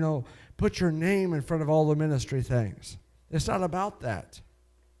saying, put your name in front of all the ministry things. It's not about that.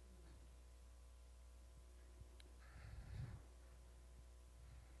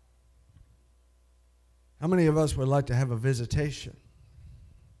 How many of us would like to have a visitation?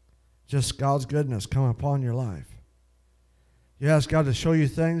 Just God's goodness come upon your life. You ask God to show you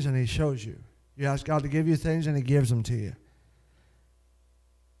things, and He shows you. You ask God to give you things, and He gives them to you.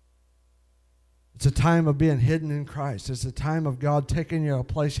 It's a time of being hidden in Christ. It's a time of God taking you to a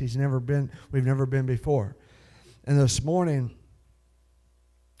place we've never been before. And this morning,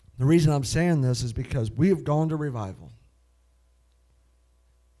 the reason I'm saying this is because we have gone to revival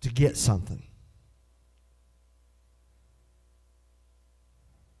to get something.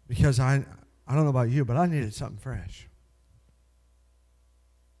 Because I don't know about you, but I needed something fresh.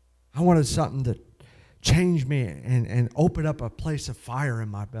 I wanted something that changed me and opened up a place of fire in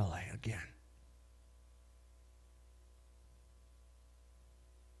my belly again.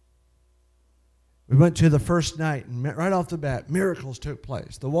 We went to the first night, and right off the bat, miracles took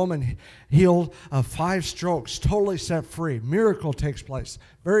place. The woman healed of 5 strokes, totally set free. Miracle takes place.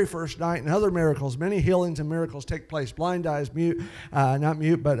 Very first night, and other miracles, many healings and miracles take place. Blind eyes, not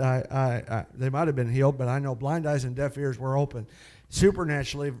mute, but they might have been healed, but I know blind eyes and deaf ears were open.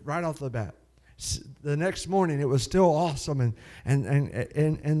 Supernaturally, right off the bat. The next morning, it was still awesome,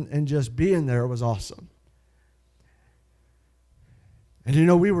 and just being there was awesome. And you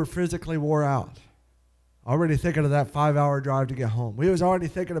know, we were physically wore out. Already thinking of that 5-hour drive to get home. We was already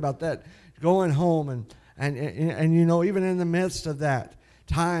thinking about that, going home. And you know, even in the midst of that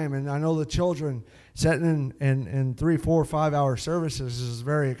time, and I know the children sitting in 3, 4, 5-hour services is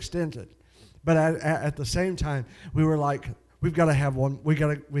very extended. But at the same time, we were like, we've got to have one. We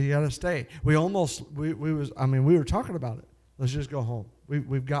got to stay. We were talking about it. Let's just go home.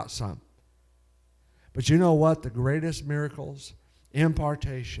 We've got some. But you know what? The greatest miracles,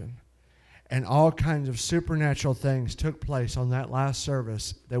 impartation, and all kinds of supernatural things took place on that last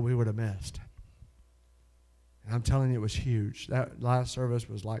service that we would have missed. And I'm telling you, it was huge. That last service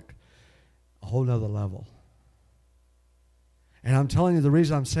was like a whole nother level. And I'm telling you, the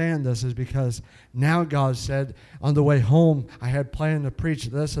reason I'm saying this is because now God said, on the way home, I had planned to preach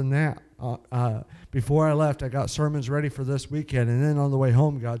this and that. Before I left, I got sermons ready for this weekend. And then on the way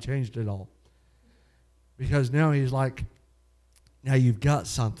home, God changed it all. Because now He's like, now you've got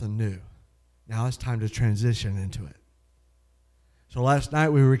something new. Now it's time to transition into it. So last night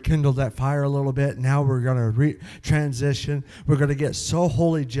we rekindled that fire a little bit. Now we're going to transition. We're going to get so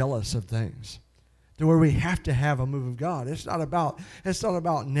wholly jealous of things to where we have to have a move of God. It's not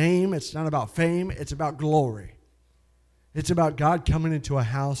about name. It's not about fame. It's about glory. It's about God coming into a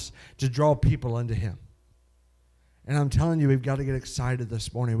house to draw people unto Him. And I'm telling you, we've got to get excited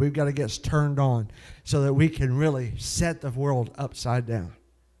this morning. We've got to get turned on so that we can really set the world upside down.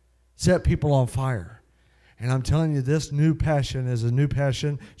 Set people on fire. And I'm telling you, this new passion is a new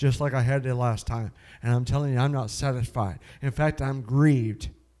passion just like I had the last time. And I'm telling you, I'm not satisfied. In fact, I'm grieved.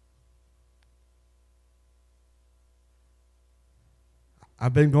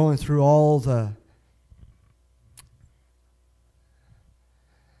 I've been going through all the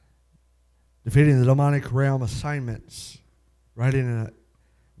defeating the demonic realm assignments, writing a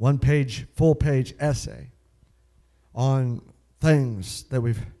one-page, full-page essay on things that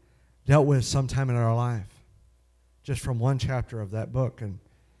we've dealt with sometime in our life, just from one chapter of that book. And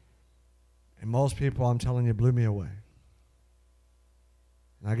most people, I'm telling you, blew me away.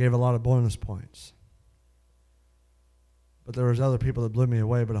 And I gave a lot of bonus points. But there was other people that blew me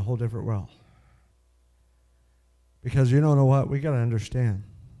away, but a whole different well. Because you don't know what? We got to understand.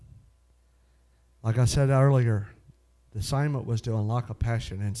 Like I said earlier, the assignment was to unlock a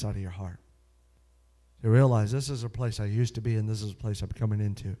passion inside of your heart. To realize this is a place I used to be and this is a place I'm coming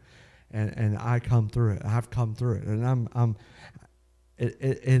into. And I come through it. I've come through it. And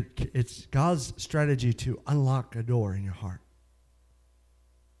it's God's strategy to unlock a door in your heart.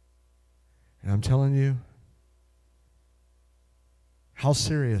 And I'm telling you, how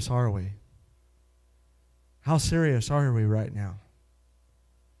serious are we? How serious are we right now?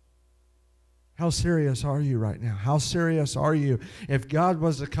 How serious are you right now? How serious are you? If God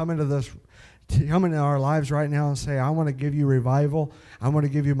was to come into our lives right now and say, I want to give you revival, I want to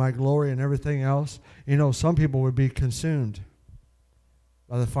give you my glory and everything else, you know, some people would be consumed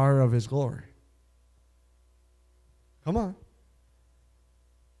by the fire of His glory. Come on.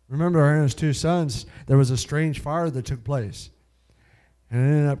 Remember Aaron's 2 sons, there was a strange fire that took place, and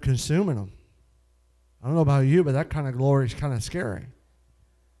it ended up consuming them. I don't know about you, but that kind of glory is kind of scary.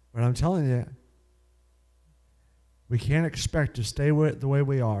 But I'm telling you, we can't expect to stay the way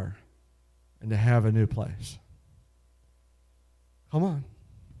we are and to have a new place. Come on.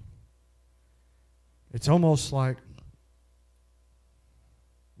 It's almost like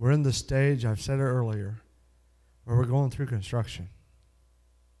we're in the stage, I've said it earlier, where we're going through construction.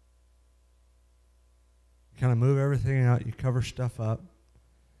 You kind of move everything out, you cover stuff up,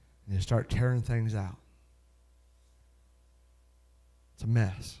 and you start tearing things out. It's a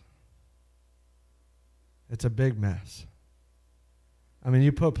mess. It's a big mess. I mean,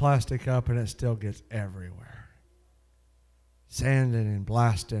 you put plastic up and it still gets everywhere. Sanding and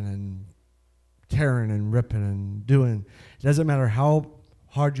blasting and tearing and ripping and doing. It doesn't matter how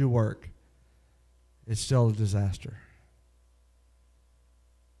hard you work. It's still a disaster.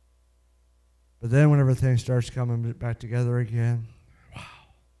 But then when everything starts coming back together again, wow.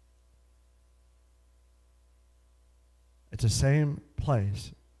 It's the same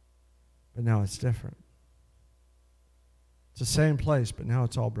place, but now it's different. It's the same place, but now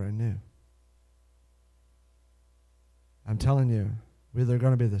it's all brand new. I'm telling you, we're either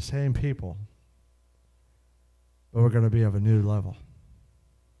going to be the same people, but we're going to be of a new level.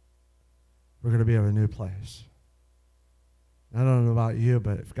 We're going to be of a new place. I don't know about you,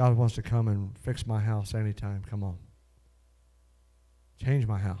 but if God wants to come and fix my house anytime, come on. Change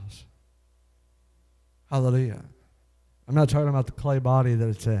my house. Hallelujah. I'm not talking about the clay body that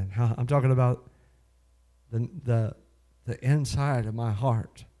it's in. I'm talking about the inside of my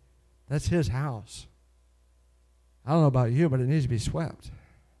heart. That's His house. I don't know about you, but it needs to be swept.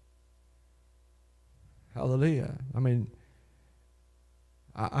 Hallelujah. I mean,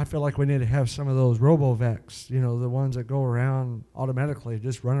 I feel like we need to have some of those RoboVacs, you know, the ones that go around automatically,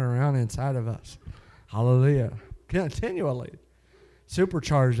 just running around inside of us. Hallelujah. Continually.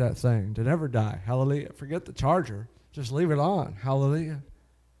 Supercharge that thing to never die. Hallelujah. Forget the charger. Just leave it on. Hallelujah.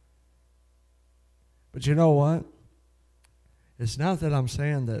 But you know what? It's not that I'm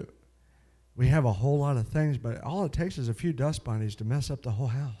saying that we have a whole lot of things, but all it takes is a few dust bunnies to mess up the whole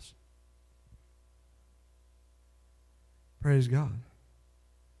house. Praise God.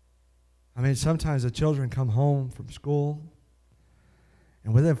 I mean, sometimes the children come home from school,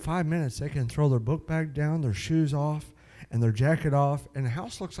 and within 5 minutes, they can throw their book bag down, their shoes off, and their jacket off, and the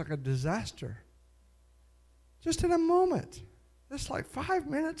house looks like a disaster. Just in a moment. Just like 5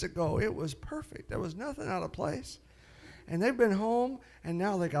 minutes ago, it was perfect. There was nothing out of place. And they've been home, and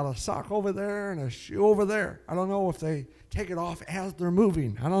now they got a sock over there and a shoe over there. I don't know if they take it off as they're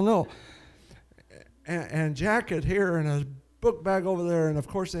moving. I don't know. And jacket here and a book bag over there, and of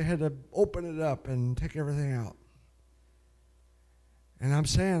course they had to open it up and take everything out. And I'm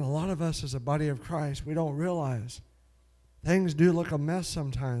saying a lot of us as a body of Christ, we don't realize things do look a mess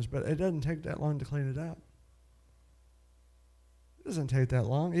sometimes, but it doesn't take that long to clean it up. It doesn't take that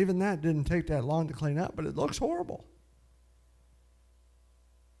long. Even that didn't take that long to clean up, but it looks horrible.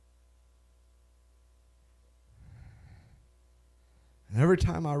 And every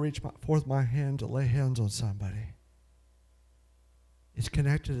time I reach forth my hand to lay hands on somebody, it's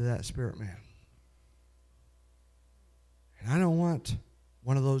connected to that spirit man. And I don't want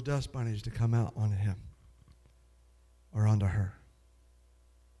one of those dust bunnies to come out on him or onto her.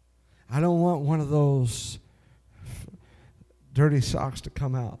 I don't want one of those dirty socks to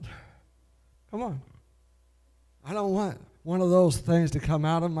come out. Come on. I don't want one of those things to come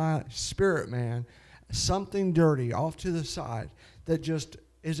out of my spirit man, something dirty off to the side that just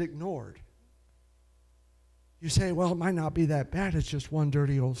is ignored. You say, well, it might not be that bad. It's just one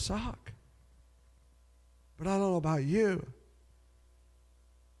dirty old sock. But I don't know about you.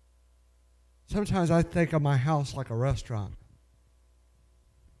 Sometimes I think of my house like a restaurant.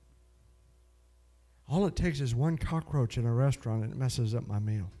 All it takes is one cockroach in a restaurant and it messes up my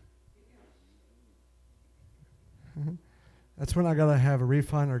meal. That's when I got to have a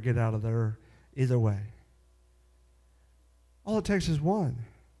refund or get out of there either way. All it takes is one.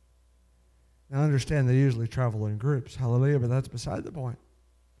 Now, I understand they usually travel in groups, hallelujah, but that's beside the point.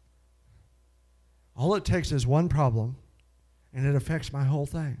 All it takes is one problem, and it affects my whole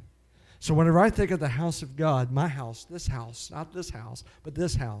thing. So whenever I think of the house of God, my house, this house, not this house, but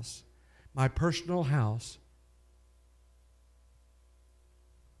this house, my personal house,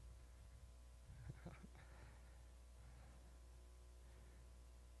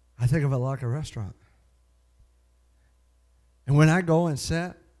 I think of it like a restaurant. And when I go and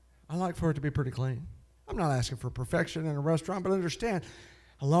sit, I like for it to be pretty clean. I'm not asking for perfection in a restaurant, but understand,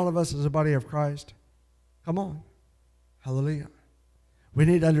 a lot of us as a body of Christ, come on, hallelujah. We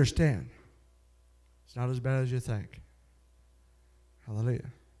need to understand, it's not as bad as you think.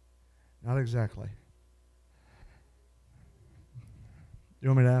 Hallelujah. Not exactly. You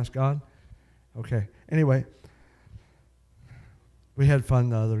want me to ask God? Okay. Anyway, we had fun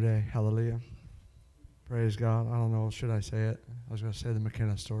the other day. Hallelujah. Praise God. I don't know, should I say it? I was going to say the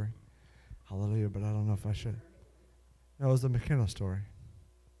McKenna story. Hallelujah, but I don't know if I should. No, it was the McKenna story.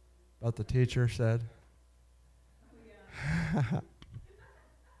 About the teacher said.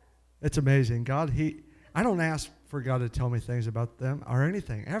 It's amazing. God, I don't ask for God to tell me things about them or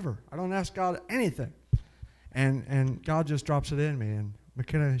anything, ever. I don't ask God anything. And God just drops it in me. And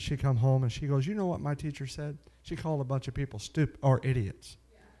McKenna, she come home and she goes, you know what my teacher said? She called a bunch of people stupid or idiots.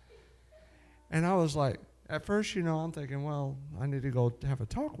 And I was like, at first, I'm thinking, well, I need to go have a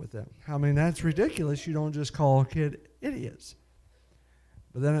talk with them. I mean, that's ridiculous. You don't just call a kid idiots.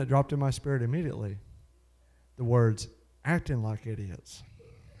 But then it dropped in my spirit immediately. The words, acting like idiots.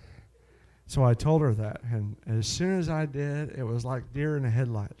 So I told her that. And as soon as I did, it was like deer in the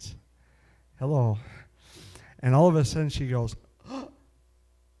headlights. Hello. And all of a sudden she goes,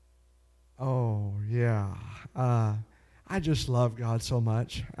 oh, yeah. I just love God so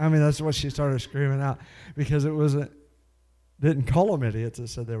much. I mean, that's what she started screaming out because it didn't call them idiots. It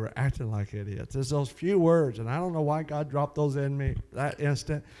said they were acting like idiots. It's those few words, and I don't know why God dropped those in me that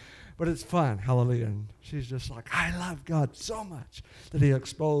instant, but it's fun. Hallelujah. And she's just like, I love God so much that he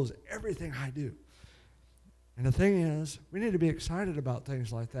exposed everything I do. And the thing is, we need to be excited about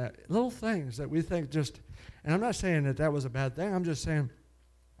things like that. Little things that we think just, and I'm not saying that was a bad thing. I'm just saying,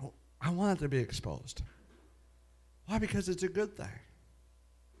 I want it to be exposed. Why? Because it's a good thing.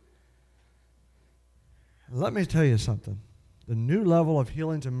 Let me tell you something. The new level of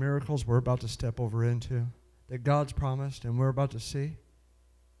healings and miracles we're about to step over into, that God's promised and we're about to see,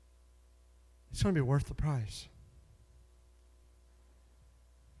 it's going to be worth the price.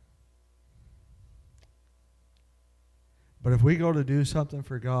 But if we go to do something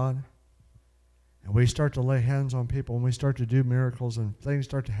for God, and we start to lay hands on people, and we start to do miracles, and things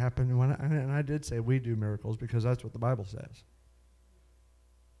start to happen, and I did say we do miracles because that's what the Bible says.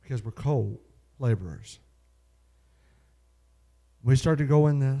 Because we're co-laborers. We start to go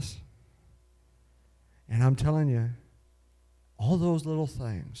in this, and I'm telling you, all those little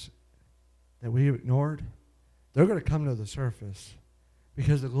things that we ignored, they're going to come to the surface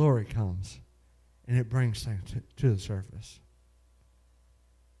because the glory comes, and it brings things to the surface.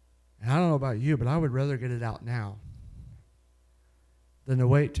 And I don't know about you, but I would rather get it out now than to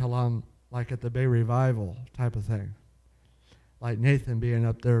wait till I'm like at the Bay Revival type of thing. Like Nathan being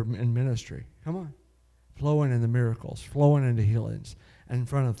up there in ministry. Come on. Flowing in the miracles, flowing into healings, in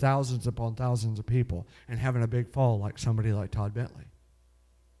front of thousands upon thousands of people, and having a big fall like somebody like Todd Bentley.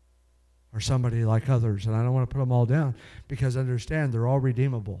 Or somebody like others. And I don't want to put them all down because understand they're all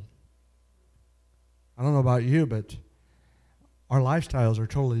redeemable. I don't know about you, but our lifestyles are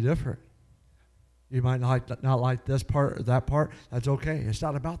totally different. You might not like this part or that part. That's okay. It's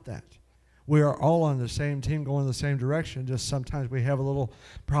not about that. We are all on the same team going the same direction. Just sometimes we have a little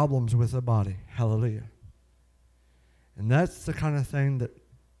problems with the body. Hallelujah. And that's the kind of thing that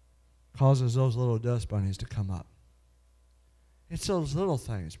causes those little dust bunnies to come up. It's those little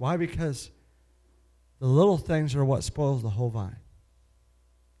things. Why? Because the little things are what spoils the whole vine.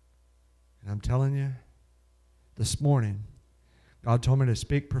 And I'm telling you, this morning, God told me to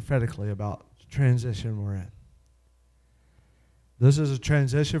speak prophetically about the transition we're in. This is a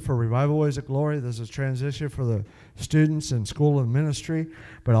transition for Revival Ways of Glory. This is a transition for the students in school and ministry,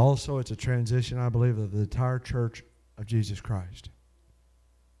 but also it's a transition, I believe, of the entire church of Jesus Christ.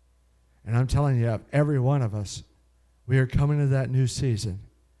 And I'm telling you, every one of us, we are coming to that new season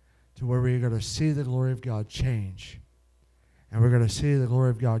to where we're going to see the glory of God change. And we're going to see the glory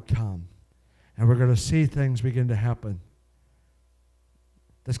of God come. And we're going to see things begin to happen.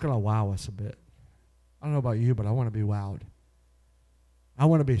 That's going to wow us a bit. I don't know about you, but I want to be wowed. I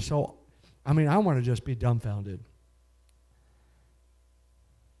want to be I want to just be dumbfounded.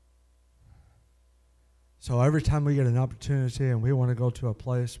 So every time we get an opportunity and we want to go to a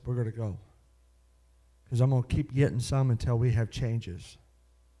place, we're going to go. Because I'm going to keep getting some until we have changes.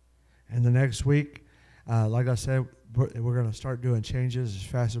 And the next week, like I said, we're going to start doing changes as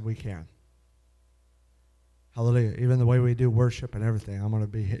fast as we can. Hallelujah. Even the way we do worship and everything, I'm going to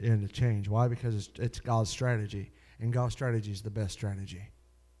be into change. Why? Because it's God's strategy. And God's strategy is the best strategy.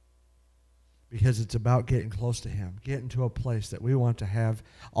 Because it's about getting close to Him. Getting to a place that we want to have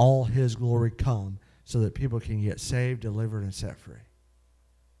all His glory come so that people can get saved, delivered, and set free.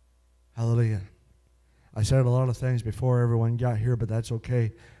 Hallelujah. I said a lot of things before everyone got here, but that's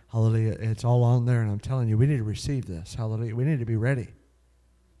okay. Hallelujah. It's all on there, and I'm telling you, we need to receive this. Hallelujah. We need to be ready.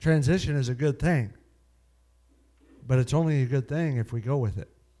 Transition is a good thing. But it's only a good thing if we go with it.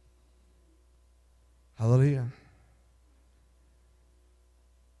 Hallelujah.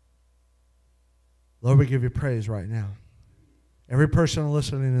 Lord, we give you praise right now. Every person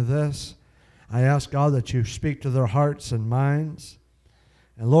listening to this, I ask God that you speak to their hearts and minds.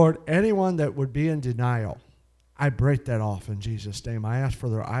 And Lord, anyone that would be in denial, I break that off in Jesus' name. I ask for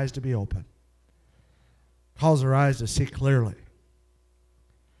their eyes to be open. Cause their eyes to see clearly.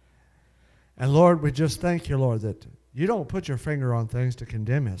 And Lord, we just thank you, Lord, that you don't put your finger on things to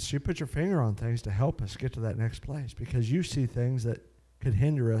condemn us. You put your finger on things to help us get to that next place because you see things that could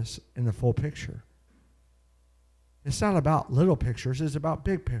hinder us in the full picture. It's not about little pictures. It's about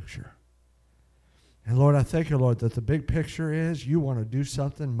big picture. And Lord, I thank you, Lord, that the big picture is you want to do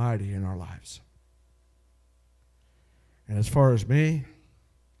something mighty in our lives. And as far as me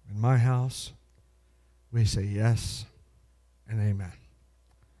and my house, we say yes and amen.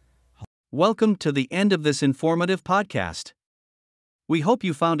 Welcome to the end of this informative podcast. We hope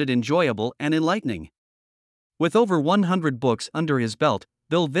you found it enjoyable and enlightening. With over 100 books under his belt,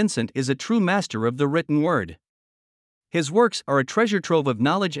 Bill Vincent is a true master of the written word. His works are a treasure trove of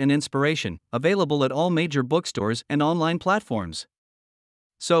knowledge and inspiration, available at all major bookstores and online platforms.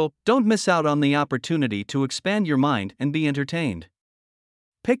 So, don't miss out on the opportunity to expand your mind and be entertained.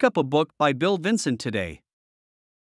 Pick up a book by Bill Vincent today.